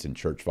saints and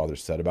church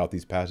fathers said about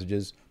these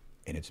passages,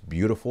 and it's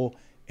beautiful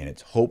and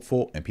it's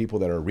hopeful, and people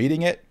that are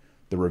reading it,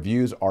 the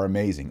reviews are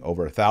amazing.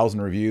 Over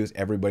 1,000 reviews.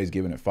 Everybody's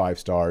giving it 5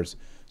 stars.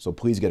 So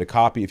please get a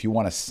copy. If you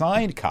want a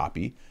signed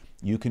copy,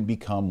 you can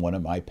become one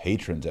of my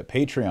patrons at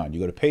Patreon. You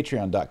go to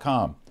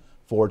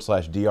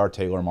patreon.com/Dr.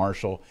 Taylor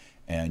Marshall,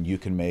 and you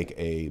can make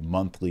a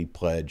monthly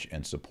pledge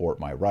and support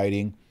my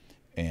writing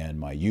and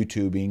my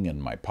YouTubing and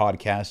my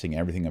podcasting,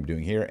 everything I'm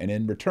doing here. And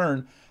in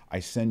return, I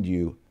send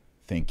you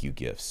thank you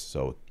gifts.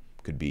 So it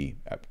could be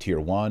at tier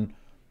 1,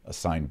 a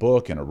signed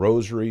book and a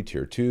rosary.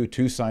 Tier 2,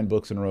 2 signed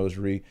books and a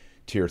rosary.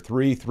 Tier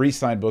 3, 3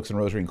 signed books and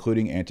a rosary,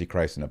 including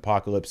Antichrist and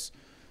Apocalypse,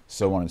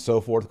 so on and so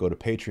forth. Go to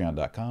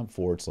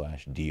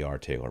patreon.com/Dr.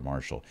 Taylor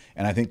Marshall.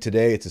 And I think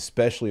today it's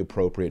especially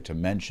appropriate to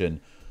mention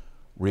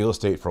Real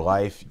Estate for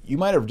Life. You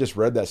might have just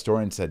read that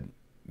story and said,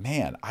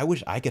 man, I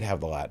wish I could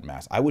have the Latin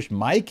Mass. I wish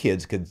my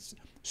kids could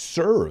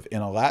serve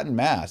in a Latin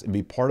Mass and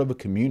be part of a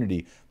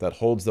community that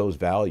holds those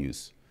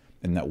values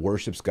and that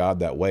worships God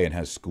that way and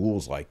has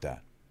schools like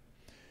that.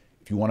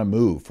 If you want to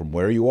move from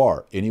where you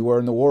are, anywhere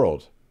in the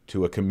world,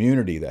 to a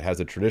community that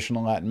has a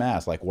traditional Latin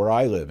Mass, like where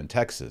I live in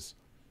Texas,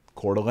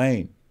 Coeur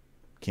d'Alene,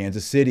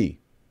 Kansas City,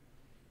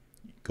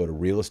 go to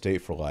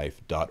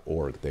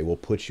realestateforlife.org. They will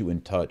put you in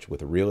touch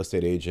with a real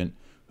estate agent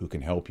who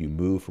can help you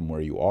move from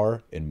where you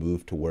are and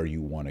move to where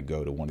you want to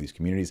go, to one of these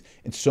communities.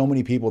 And so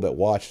many people that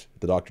watch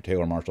the Dr.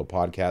 Taylor Marshall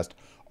podcast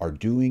are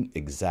doing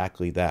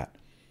exactly that.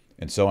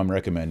 And so I'm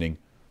recommending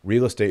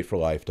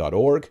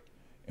realestateforlife.org.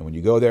 And when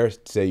you go there,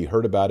 say you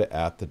heard about it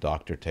at the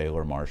Dr.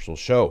 Taylor Marshall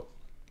Show.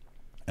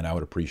 And I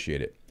would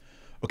appreciate it.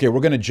 Okay, we're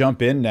going to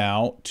jump in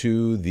now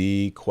to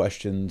the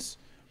questions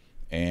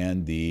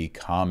and the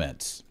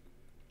comments.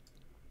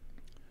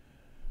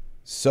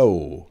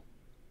 So,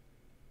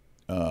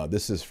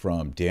 This is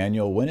from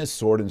Daniel. When is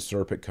Sword and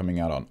Serpent coming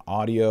out on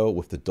audio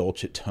with the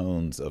dulcet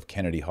tones of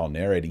Kennedy Hall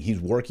narrating? He's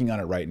working on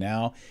it right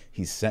now.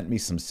 He sent me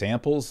some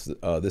samples.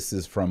 This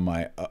is from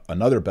my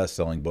another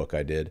best-selling book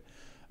I did,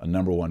 a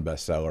 #1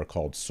 bestseller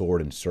called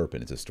Sword and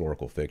Serpent. It's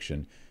historical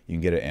fiction. You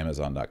can get it at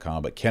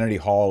Amazon.com. But Kennedy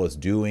Hall is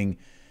doing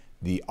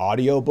the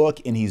audio book,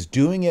 and he's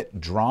doing it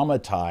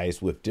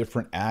dramatized with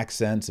different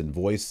accents and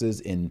voices.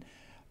 And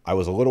I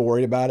was a little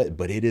worried about it,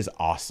 but it is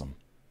awesome.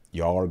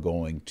 Y'all are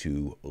going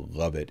to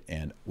love it,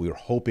 and we're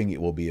hoping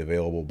it will be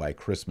available by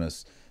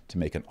Christmas to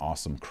make an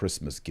awesome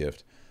Christmas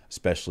gift,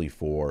 especially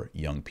for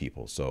young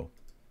people. So,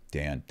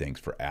 Dan, thanks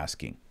for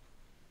asking.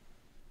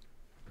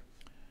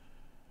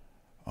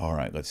 All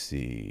right, let's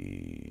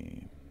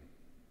see.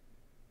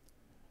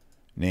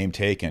 Name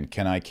taken.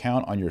 Can I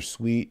count on your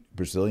sweet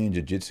Brazilian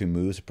Jiu-Jitsu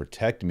moves to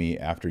protect me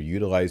after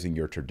utilizing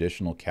your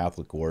traditional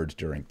Catholic words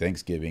during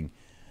Thanksgiving?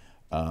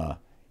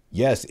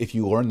 Yes, if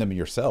you learn them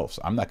yourselves.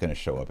 I'm not going to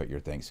show up at your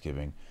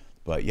Thanksgiving.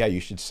 But yeah, you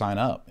should sign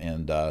up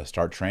and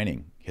start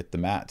training. Hit the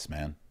mats,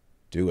 man.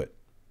 Do it.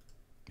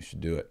 You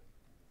should do it.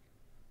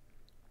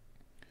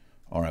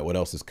 All right, what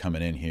else is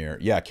coming in here?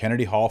 Yeah,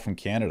 Kennedy Hall from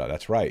Canada.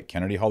 That's right.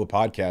 Kennedy Hall, the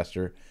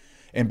podcaster.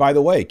 And by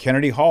the way,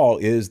 Kennedy Hall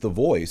is the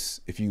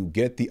voice. If you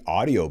get the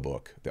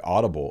audiobook, the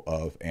Audible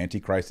of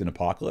Antichrist and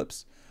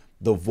Apocalypse,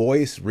 the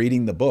voice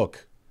reading the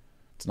book,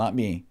 it's not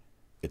me,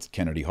 it's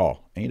Kennedy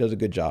Hall. And he does a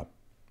good job.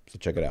 So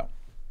check it out.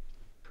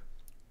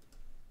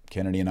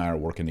 Kennedy and I are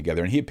working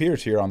together, and he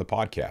appears here on the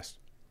podcast.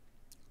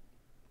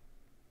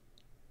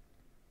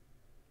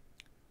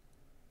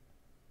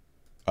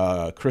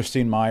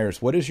 Christine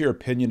Myers, what is your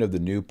opinion of the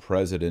new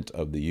president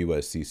of the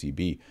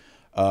USCCB?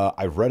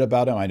 I've read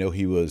about him. I know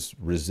he was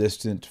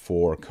resistant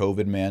for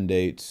COVID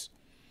mandates.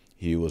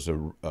 He was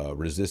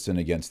resistant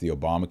against the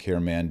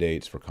Obamacare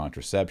mandates for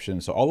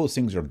contraception. So all those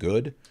things are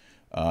good.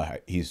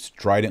 He's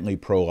stridently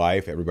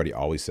pro-life. Everybody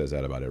always says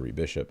that about every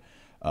bishop.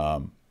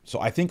 So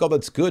I think all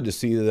that's good to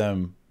see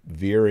them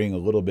veering a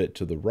little bit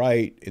to the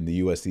right in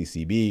the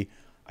USCCB.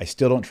 I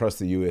still don't trust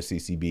the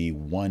USCCB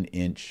 1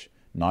 inch,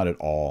 not at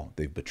all.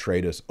 They've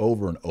betrayed us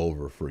over and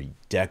over for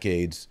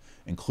decades,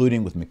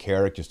 including with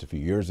McCarrick just a few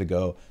years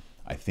ago.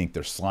 I think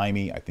they're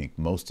slimy. I think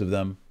most of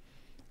them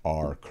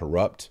are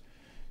corrupt.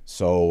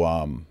 So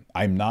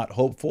I'm not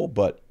hopeful,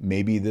 but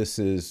maybe this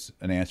is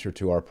an answer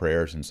to our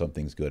prayers and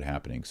something's good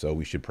happening. So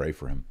we should pray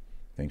for him.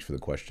 Thanks for the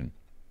question.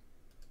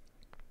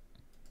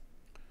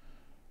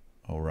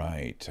 All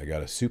right, I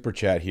got a super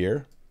chat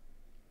here.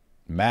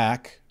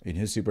 Mac, in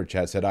his super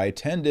chat, said, I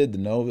attended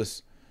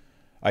Novus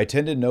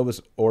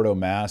Ordo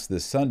Mass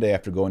this Sunday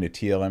after going to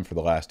TLM for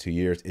the last 2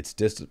 years. It's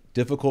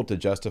difficult to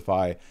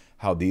justify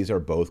how these are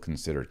both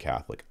considered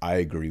Catholic. I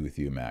agree with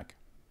you, Mac.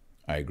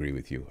 I agree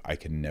with you. I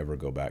can never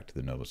go back to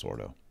the Novus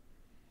Ordo.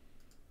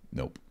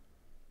 Nope.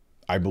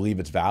 I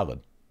believe it's valid.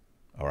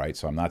 All right,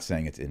 so I'm not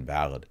saying it's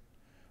invalid.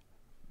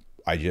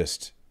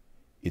 It's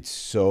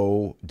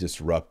so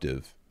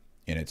disruptive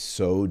and it's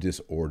so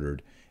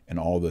disordered, and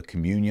all the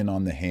communion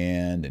on the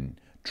hand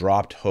and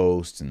dropped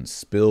hosts and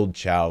spilled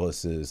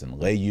chalices and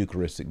lay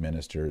Eucharistic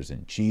ministers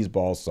and cheese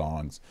ball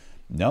songs.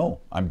 No,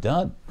 I'm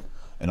done.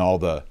 And all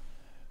the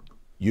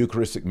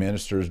Eucharistic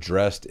ministers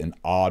dressed in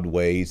odd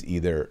ways,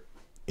 either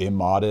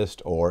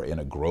immodest or in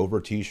a Grover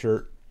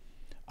t-shirt.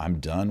 I'm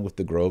done with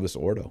the Grovis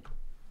Ordo.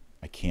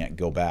 I can't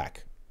go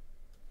back.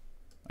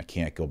 I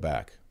can't go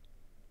back.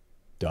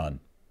 Done.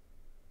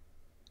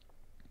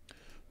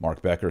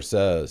 Mark Becker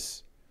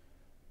says,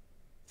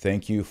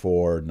 thank you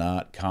for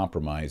not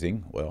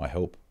compromising. Well, I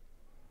hope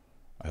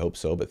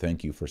so, but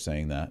thank you for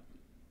saying that.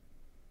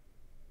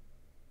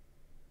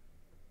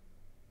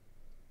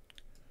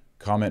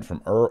 Comment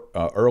from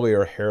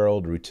earlier,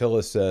 Harold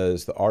Rutilla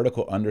says, the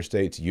article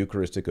understates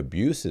Eucharistic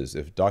abuses.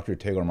 If Dr.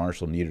 Taylor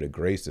Marshall needed a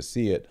grace to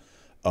see it,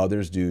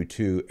 others do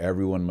too.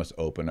 Everyone must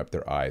open up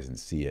their eyes and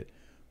see it.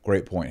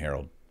 Great point,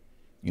 Harold.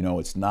 You know,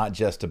 it's not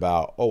just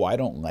about, oh, I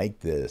don't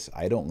like this.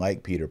 I don't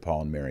like Peter,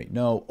 Paul, and Mary.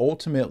 No,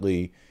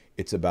 ultimately,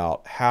 it's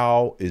about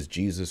how is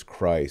Jesus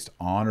Christ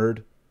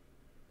honored,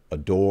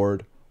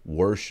 adored,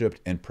 worshiped,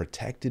 and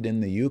protected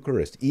in the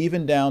Eucharist,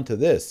 even down to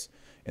this.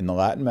 In the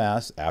Latin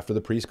Mass, after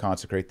the priests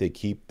consecrate, they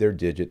keep their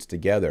digits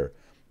together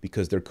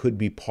because there could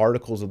be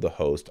particles of the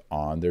host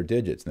on their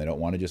digits, and they don't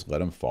want to just let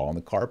them fall on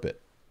the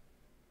carpet.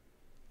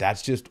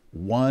 That's just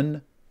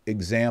one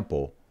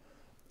example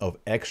of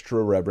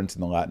extra reverence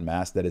in the Latin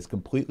Mass that is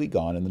completely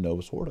gone in the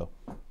Novus Ordo.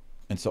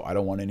 And so I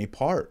don't want any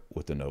part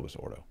with the Novus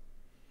Ordo.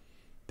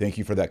 Thank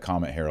you for that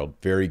comment, Harold.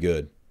 Very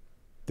good.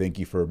 Thank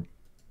you for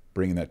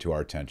bringing that to our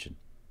attention.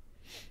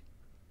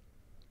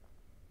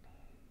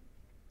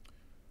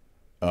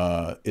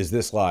 Is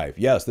this live?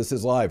 Yes, this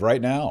is live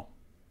right now.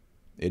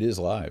 It is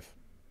live.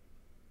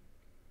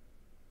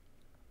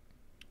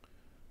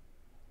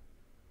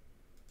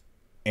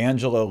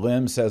 Angela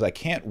Lim says, I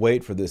can't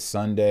wait for this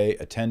Sunday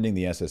attending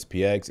the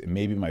SSPX. It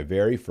may be my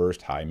very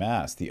first high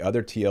mass. The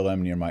other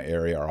TLM near my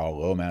area are all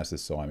low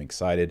masses, so I'm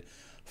excited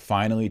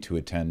finally to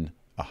attend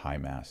a high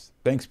mass.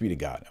 Thanks be to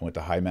God. I went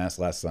to high mass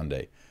last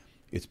Sunday.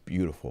 It's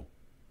beautiful.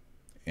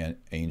 And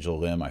Angel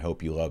Lim, I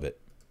hope you love it.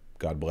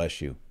 God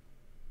bless you.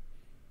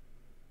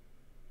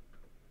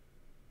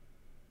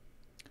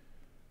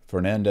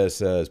 Fernandez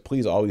says,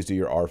 please always do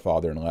your Our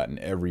Father in Latin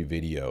every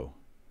video.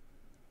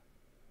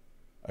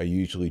 I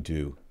usually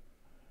do.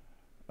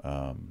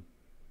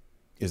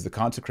 Is the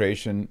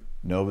consecration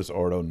Novus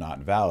Ordo not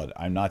valid?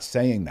 I'm not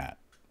saying that.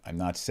 I'm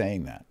not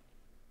saying that.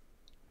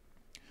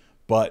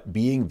 But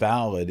being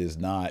valid is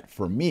not,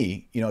 for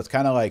me, you know, it's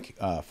kind of like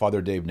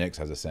Father Dave Nix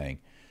has a saying.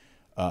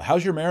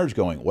 How's your marriage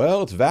going?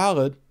 Well, it's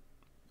valid.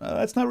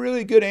 That's not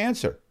really a good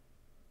answer,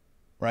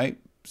 right?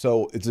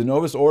 So is the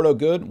Novus Ordo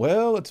good?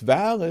 Well, it's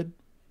valid.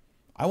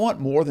 I want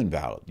more than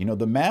valid. You know,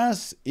 the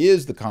Mass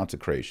is the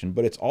consecration,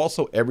 but it's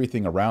also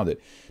everything around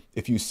it.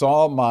 If you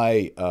saw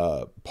my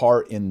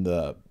part in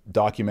the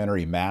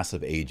documentary Mass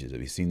of Ages,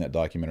 have you seen that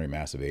documentary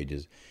Mass of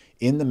Ages?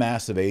 In the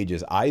Mass of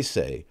Ages, I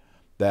say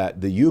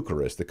that the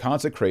Eucharist, the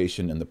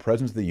consecration and the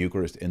presence of the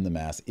Eucharist in the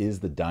Mass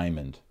is the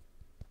diamond.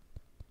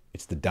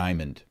 It's the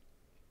diamond.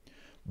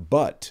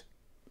 But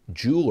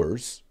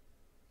jewelers,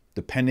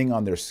 depending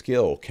on their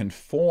skill, can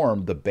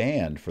form the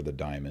band for the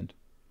diamond,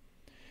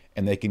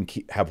 and they can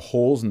have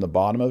holes in the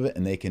bottom of it,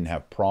 and they can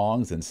have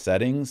prongs and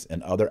settings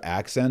and other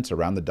accents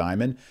around the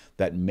diamond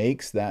that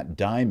makes that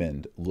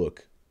diamond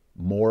look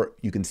more,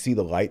 you can see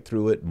the light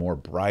through it, more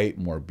bright,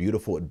 more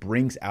beautiful. It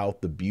brings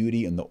out the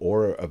beauty and the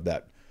aura of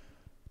that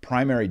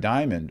primary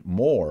diamond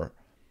more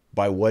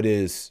by what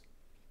is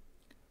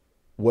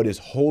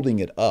holding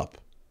it up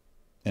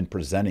and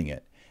presenting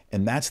it.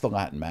 And that's the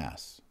Latin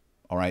Mass.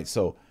 All right.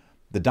 So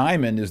the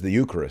diamond is the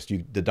Eucharist.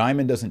 The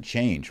diamond doesn't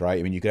change, right?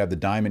 I mean, you could have the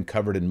diamond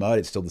covered in mud.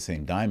 It's still the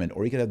same diamond.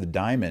 Or you could have the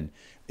diamond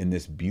in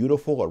this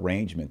beautiful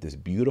arrangement, this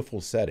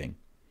beautiful setting.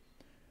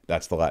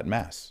 That's the Latin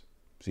Mass.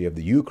 So you have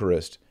the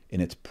Eucharist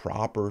in its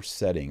proper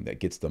setting that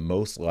gets the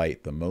most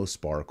light, the most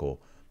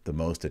sparkle, the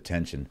most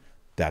attention.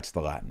 That's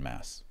the Latin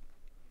Mass.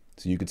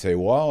 So you could say,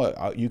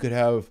 well, you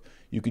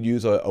could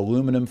use an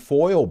aluminum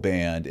foil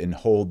band and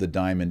hold the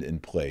diamond in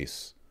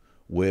place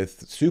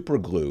with super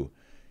glue.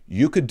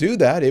 You could do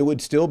that. It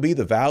would still be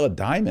the valid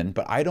diamond,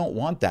 but I don't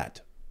want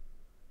that.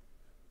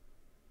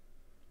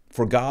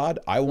 For God,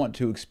 I want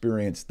to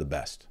experience the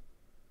best.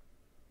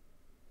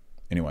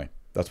 Anyway,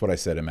 that's what I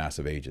said in Mass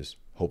of Ages.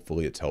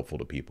 Hopefully it's helpful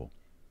to people.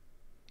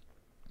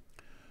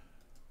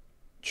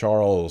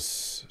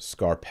 Charles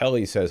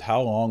Scarpelli says,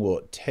 how long will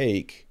it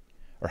take,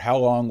 or how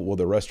long will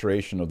the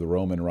restoration of the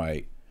Roman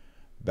Rite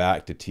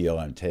back to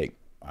TLM take?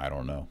 I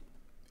don't know.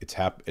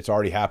 It's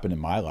already happened in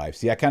my life.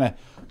 See, I kind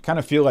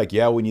of feel like,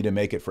 yeah, we need to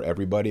make it for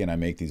everybody, and I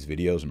make these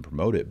videos and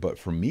promote it. But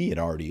for me, it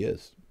already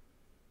is.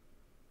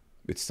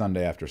 It's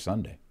Sunday after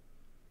Sunday.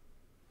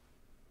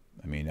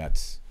 I mean,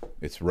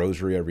 it's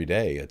rosary every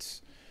day.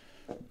 It's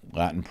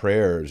Latin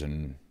prayers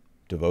and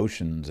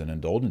devotions and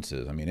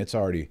indulgences. I mean, it's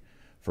already,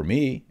 for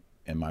me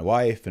and my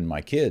wife and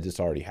my kids, it's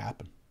already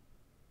happened.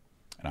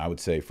 And I would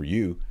say for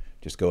you,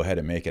 just go ahead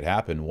and make it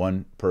happen,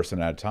 one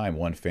person at a time,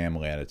 one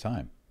family at a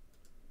time.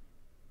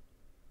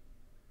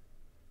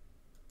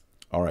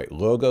 All right,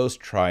 Logos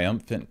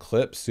Triumphant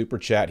Clip, super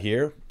chat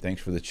here. Thanks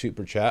for the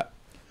super chat.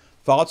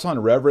 Thoughts on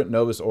reverent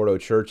Novus Ordo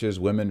churches,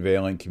 women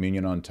veiling,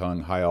 communion on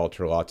tongue, high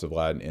altar, lots of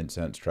Latin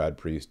incense, trad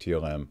priest,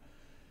 TLM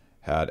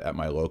had at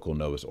my local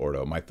Novus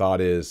Ordo. My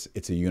thought is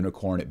it's a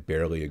unicorn. It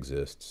barely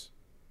exists.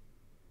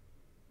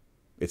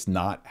 It's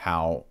not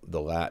how the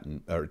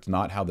Latin, or it's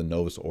not how the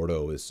Novus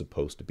Ordo is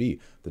supposed to be.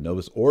 The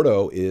Novus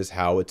Ordo is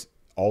how it's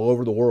all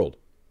over the world,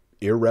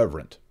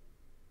 irreverent.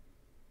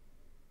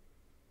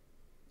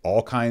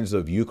 All kinds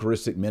of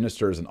Eucharistic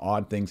ministers and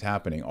odd things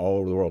happening all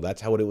over the world. That's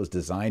how it was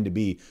designed to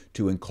be,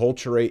 to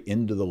enculturate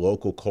into the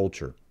local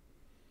culture.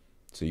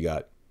 So you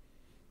got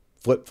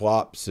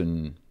flip-flops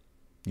and,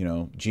 you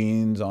know,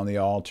 jeans on the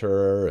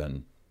altar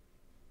and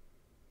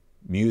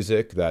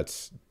music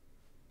that's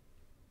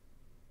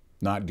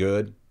not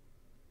good.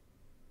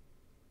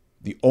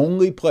 The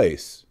only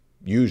place,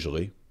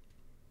 usually,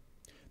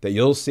 that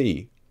you'll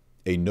see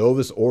a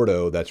Novus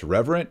Ordo that's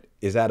reverent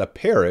is at a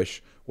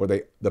parish where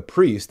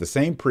the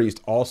same priest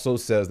also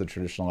says the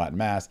traditional Latin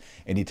Mass,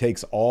 and he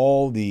takes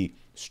all the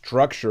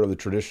structure of the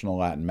traditional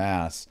Latin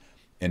Mass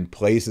and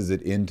places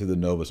it into the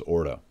Novus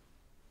Ordo.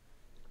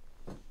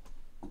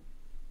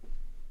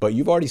 But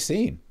you've already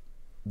seen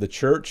the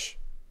church,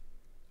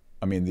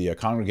 the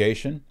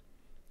congregation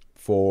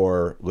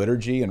for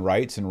liturgy and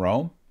rites in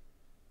Rome.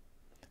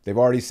 They've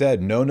already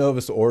said no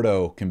Novus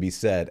Ordo can be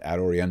said ad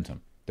orientem.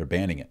 They're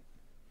banning it.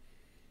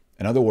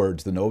 In other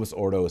words, the Novus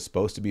Ordo is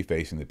supposed to be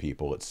facing the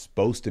people. It's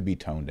supposed to be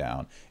toned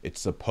down. It's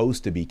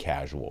supposed to be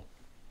casual.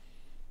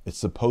 It's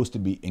supposed to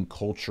be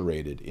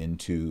enculturated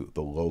into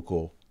the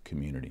local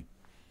community.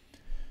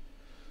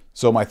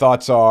 So my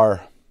thoughts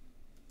are,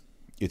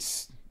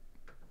 it's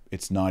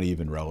not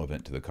even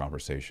relevant to the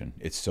conversation.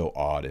 It's so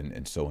odd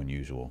and so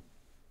unusual.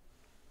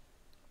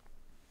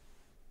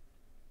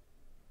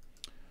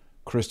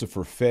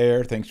 Christopher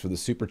Fair, thanks for the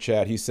super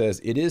chat. He says,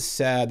 it is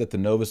sad that the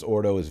Novus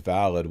Ordo is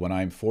valid. When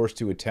I'm forced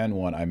to attend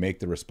one, I make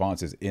the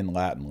responses in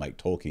Latin like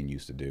Tolkien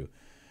used to do.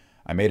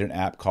 I made an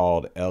app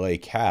called LA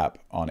Cap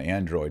on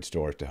Android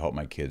stores to help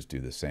my kids do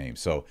the same.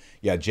 So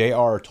yeah,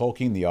 J.R.R.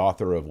 Tolkien, the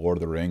author of Lord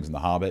of the Rings and The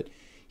Hobbit,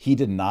 he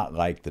did not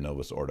like the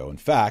Novus Ordo. In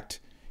fact,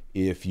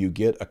 if you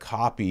get a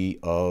copy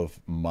of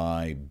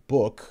my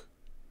book,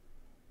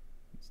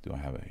 do I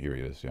have it? Here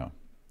it is, yeah.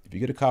 If you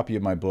get a copy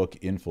of my book,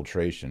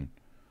 Infiltration,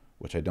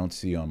 which I don't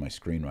see on my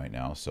screen right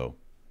now, so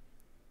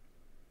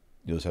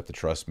you'll just have to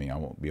trust me. I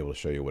won't be able to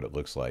show you what it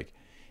looks like.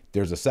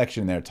 There's a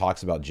section there that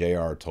talks about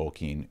J.R.R.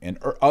 Tolkien and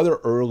other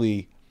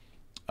early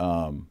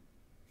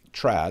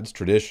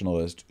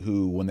traditionalists,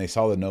 who, when they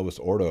saw the Novus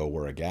Ordo,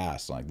 were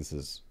aghast. Like, this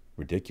is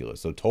ridiculous.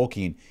 So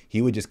Tolkien,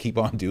 he would just keep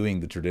on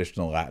doing the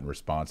traditional Latin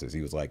responses.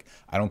 He was like,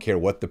 I don't care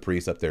what the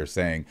priest up there is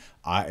saying.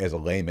 I, as a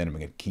layman, am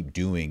going to keep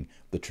doing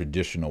the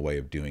traditional way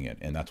of doing it.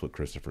 And that's what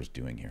Christopher's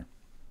doing here.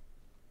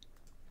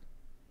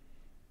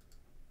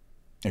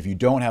 If you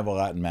don't have a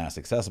Latin Mass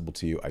accessible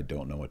to you, I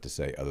don't know what to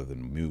say other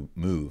than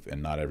move,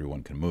 and not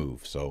everyone can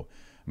move. So,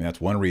 I mean,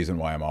 that's one reason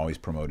why I'm always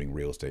promoting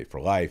Real Estate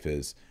for Life.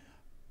 Is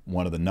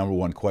one of the number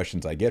one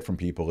questions I get from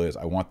people is,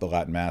 I want the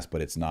Latin Mass,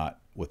 but it's not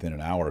within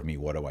an hour of me.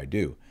 What do I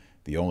do?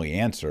 The only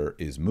answer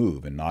is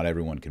move, and not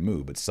everyone can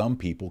move, but some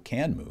people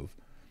can move,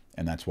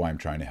 and that's why I'm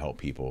trying to help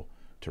people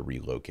to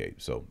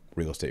relocate. So,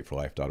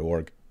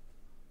 realestateforlife.org.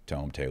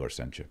 Tell them Taylor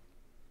sent you.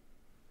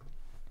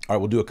 All right,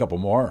 we'll do a couple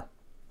more.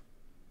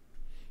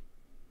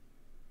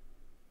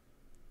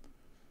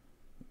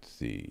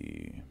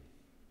 See,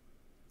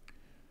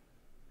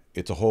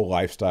 it's a whole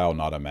lifestyle,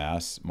 not a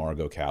mass.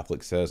 Margot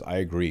Catholic says, I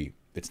agree.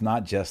 It's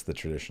not just the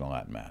traditional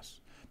Latin Mass.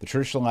 The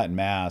traditional Latin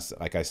Mass,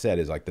 like I said,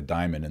 is like the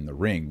diamond in the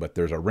ring, but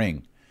there's a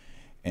ring.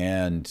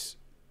 And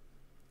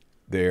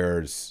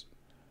there's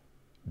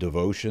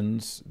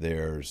devotions.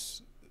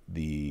 There's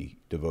the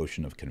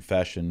devotion of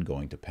confession,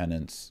 going to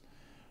penance,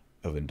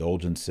 of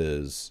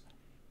indulgences,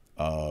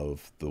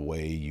 of the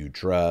way you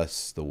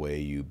dress, the way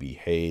you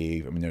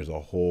behave. I mean, there's a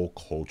whole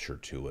culture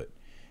to it.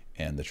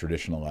 And the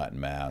traditional Latin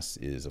Mass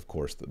is, of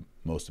course, the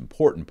most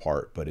important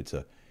part, but it's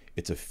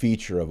a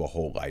feature of a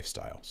whole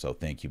lifestyle. So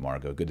thank you,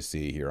 Margot. Good to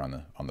see you here on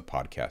the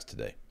podcast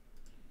today.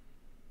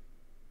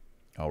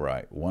 All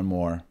right, one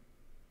more.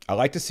 I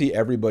like to see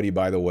everybody,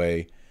 by the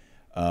way.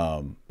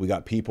 We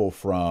got people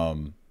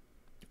from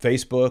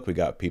Facebook. We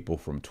got people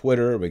from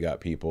Twitter. We got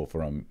people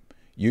from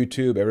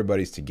YouTube.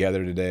 Everybody's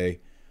together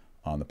today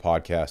on the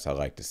podcast. I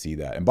like to see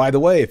that. And by the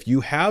way, if you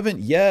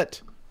haven't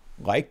yet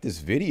liked this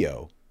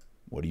video,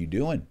 what are you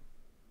doing?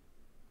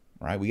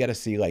 Right? We got to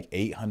see like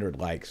 800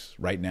 likes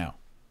right now.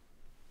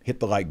 Hit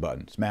the like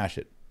button, smash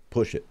it,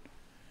 push it,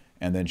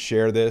 and then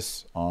share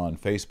this on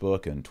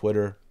Facebook and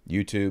Twitter,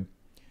 YouTube,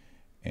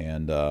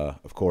 and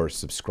of course,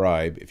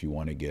 subscribe if you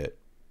want to get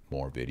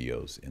more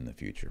videos in the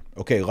future.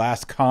 Okay,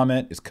 last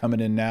comment is coming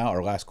in now,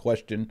 or last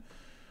question,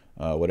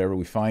 whatever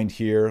we find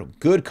here.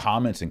 Good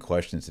comments and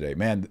questions today.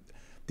 Man,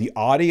 the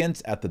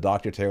audience at the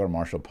Dr. Taylor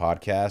Marshall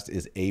podcast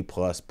is A++++.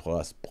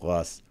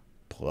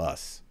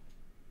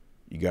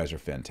 You guys are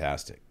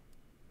fantastic.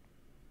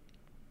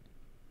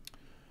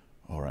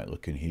 All right,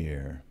 looking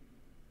here.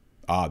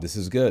 This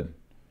is good.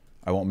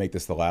 I won't make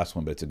this the last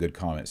one, but it's a good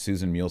comment.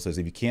 Susan Mule says,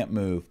 if you can't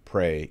move,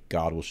 pray.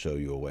 God will show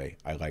you a way.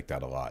 I like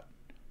that a lot.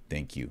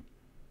 Thank you.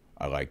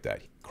 I like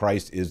that.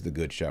 Christ is the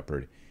good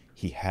shepherd.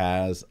 He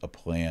has a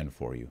plan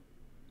for you.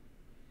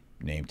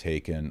 Name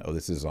taken. Oh,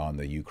 this is on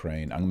the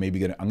Ukraine. I'm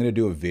gonna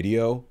do a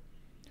video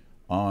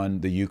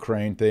on the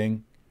Ukraine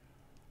thing.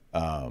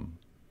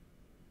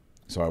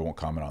 So I won't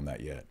comment on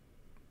that yet.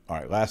 All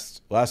right,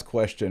 last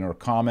question or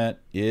comment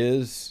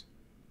is,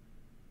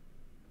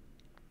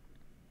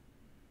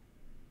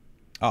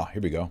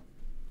 here we go.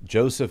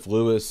 Joseph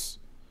Lewis.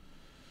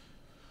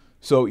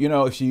 So, you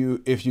know, if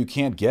you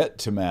can't get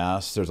to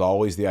Mass, there's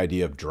always the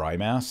idea of dry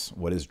Mass.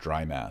 What is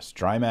dry Mass?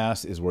 Dry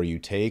Mass is where you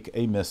take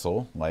a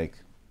missal, like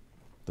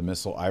the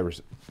missal I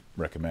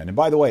recommend. And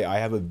by the way, I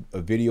have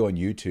a video on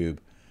YouTube,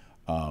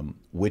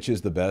 which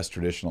is the best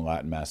traditional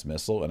Latin Mass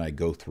missal, and I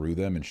go through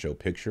them and show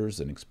pictures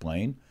and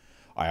explain.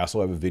 I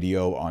also have a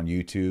video on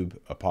YouTube,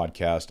 a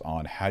podcast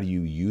on how do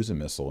you use a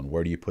missal and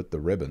where do you put the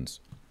ribbons.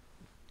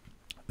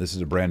 This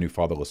is a brand new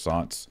Father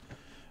Lassance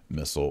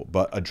missal.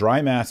 But a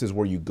dry Mass is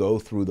where you go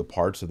through the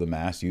parts of the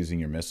Mass using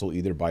your missal,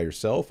 either by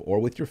yourself or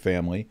with your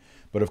family.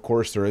 But of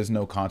course, there is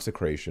no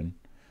consecration.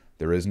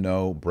 There is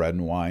no bread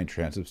and wine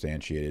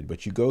transubstantiated.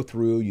 But you go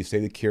through, you say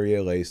the Kyrie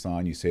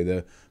eleison, you say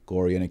the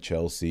Gloria in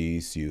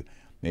Excelsis, you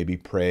maybe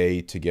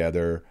pray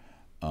together,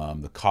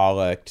 the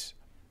collect.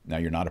 Now,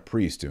 you're not a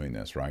priest doing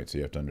this, right? So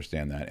you have to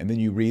understand that. And then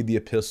you read the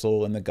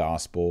epistle and the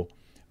gospel,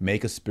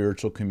 make a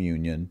spiritual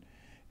communion,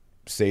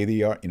 say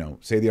the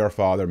Our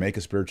Father, make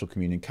a spiritual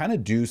communion, kind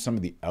of do some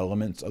of the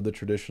elements of the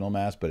traditional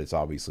Mass, but it's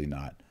obviously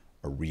not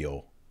a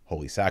real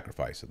holy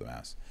sacrifice of the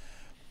Mass.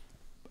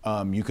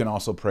 You can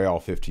also pray all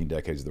 15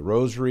 decades of the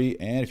Rosary,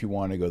 and if you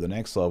want to go to the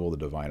next level, the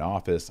Divine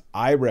Office.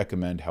 I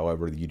recommend,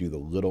 however, that you do the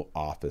Little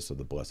Office of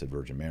the Blessed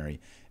Virgin Mary,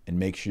 and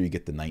make sure you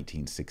get the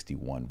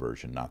 1961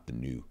 version, not the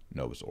new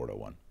Novus Ordo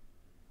one.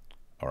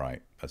 All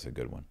right, that's a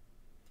good one.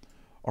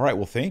 All right,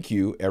 well, thank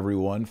you,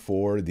 everyone,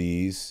 for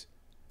these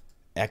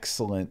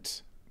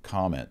excellent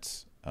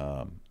comments.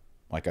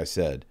 Like I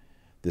said,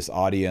 this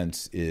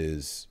audience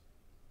is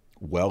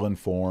well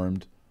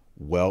informed,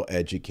 well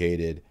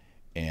educated,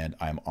 and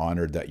I'm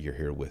honored that you're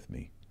here with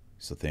me.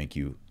 So thank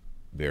you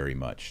very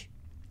much.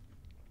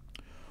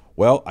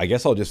 Well, I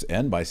guess I'll just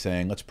end by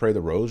saying let's pray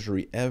the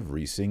rosary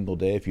every single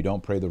day. If you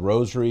don't pray the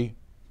rosary,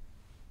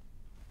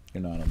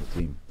 you're not on the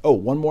team. Oh,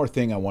 one more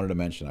thing I wanted to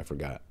mention, I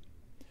forgot.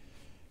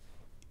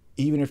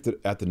 Even if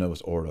at the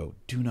Novus Ordo,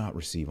 do not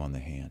receive on the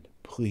hand.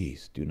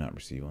 Please do not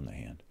receive on the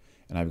hand.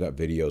 And I've got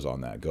videos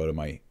on that. Go to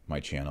my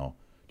channel.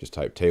 Just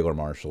type Taylor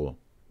Marshall,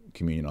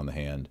 communion on the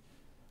hand,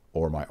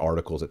 or my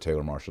articles at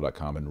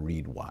taylormarshall.com and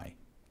read why.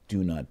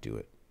 Do not do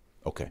it.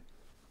 Okay.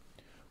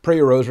 Pray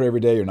your rosary every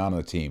day. You're not on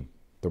the team.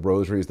 The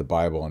rosary is the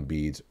Bible on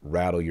beads.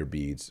 Rattle your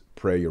beads.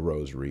 Pray your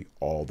rosary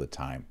all the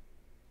time.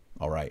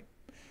 All right.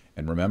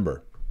 And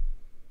remember,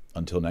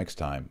 until next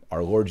time,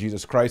 our Lord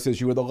Jesus Christ says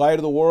you are the light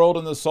of the world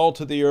and the salt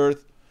of the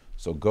earth.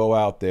 So go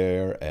out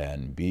there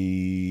and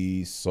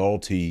be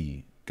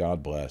salty.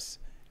 God bless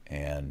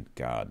and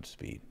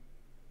Godspeed.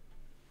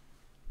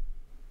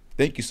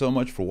 Thank you so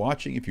much for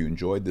watching. If you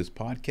enjoyed this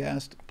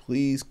podcast,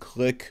 please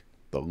click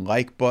the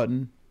like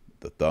button,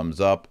 the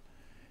thumbs up,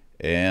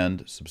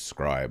 and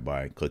subscribe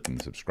by clicking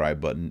the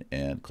subscribe button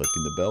and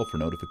clicking the bell for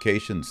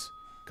notifications.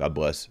 God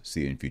bless.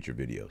 See you in future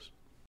videos.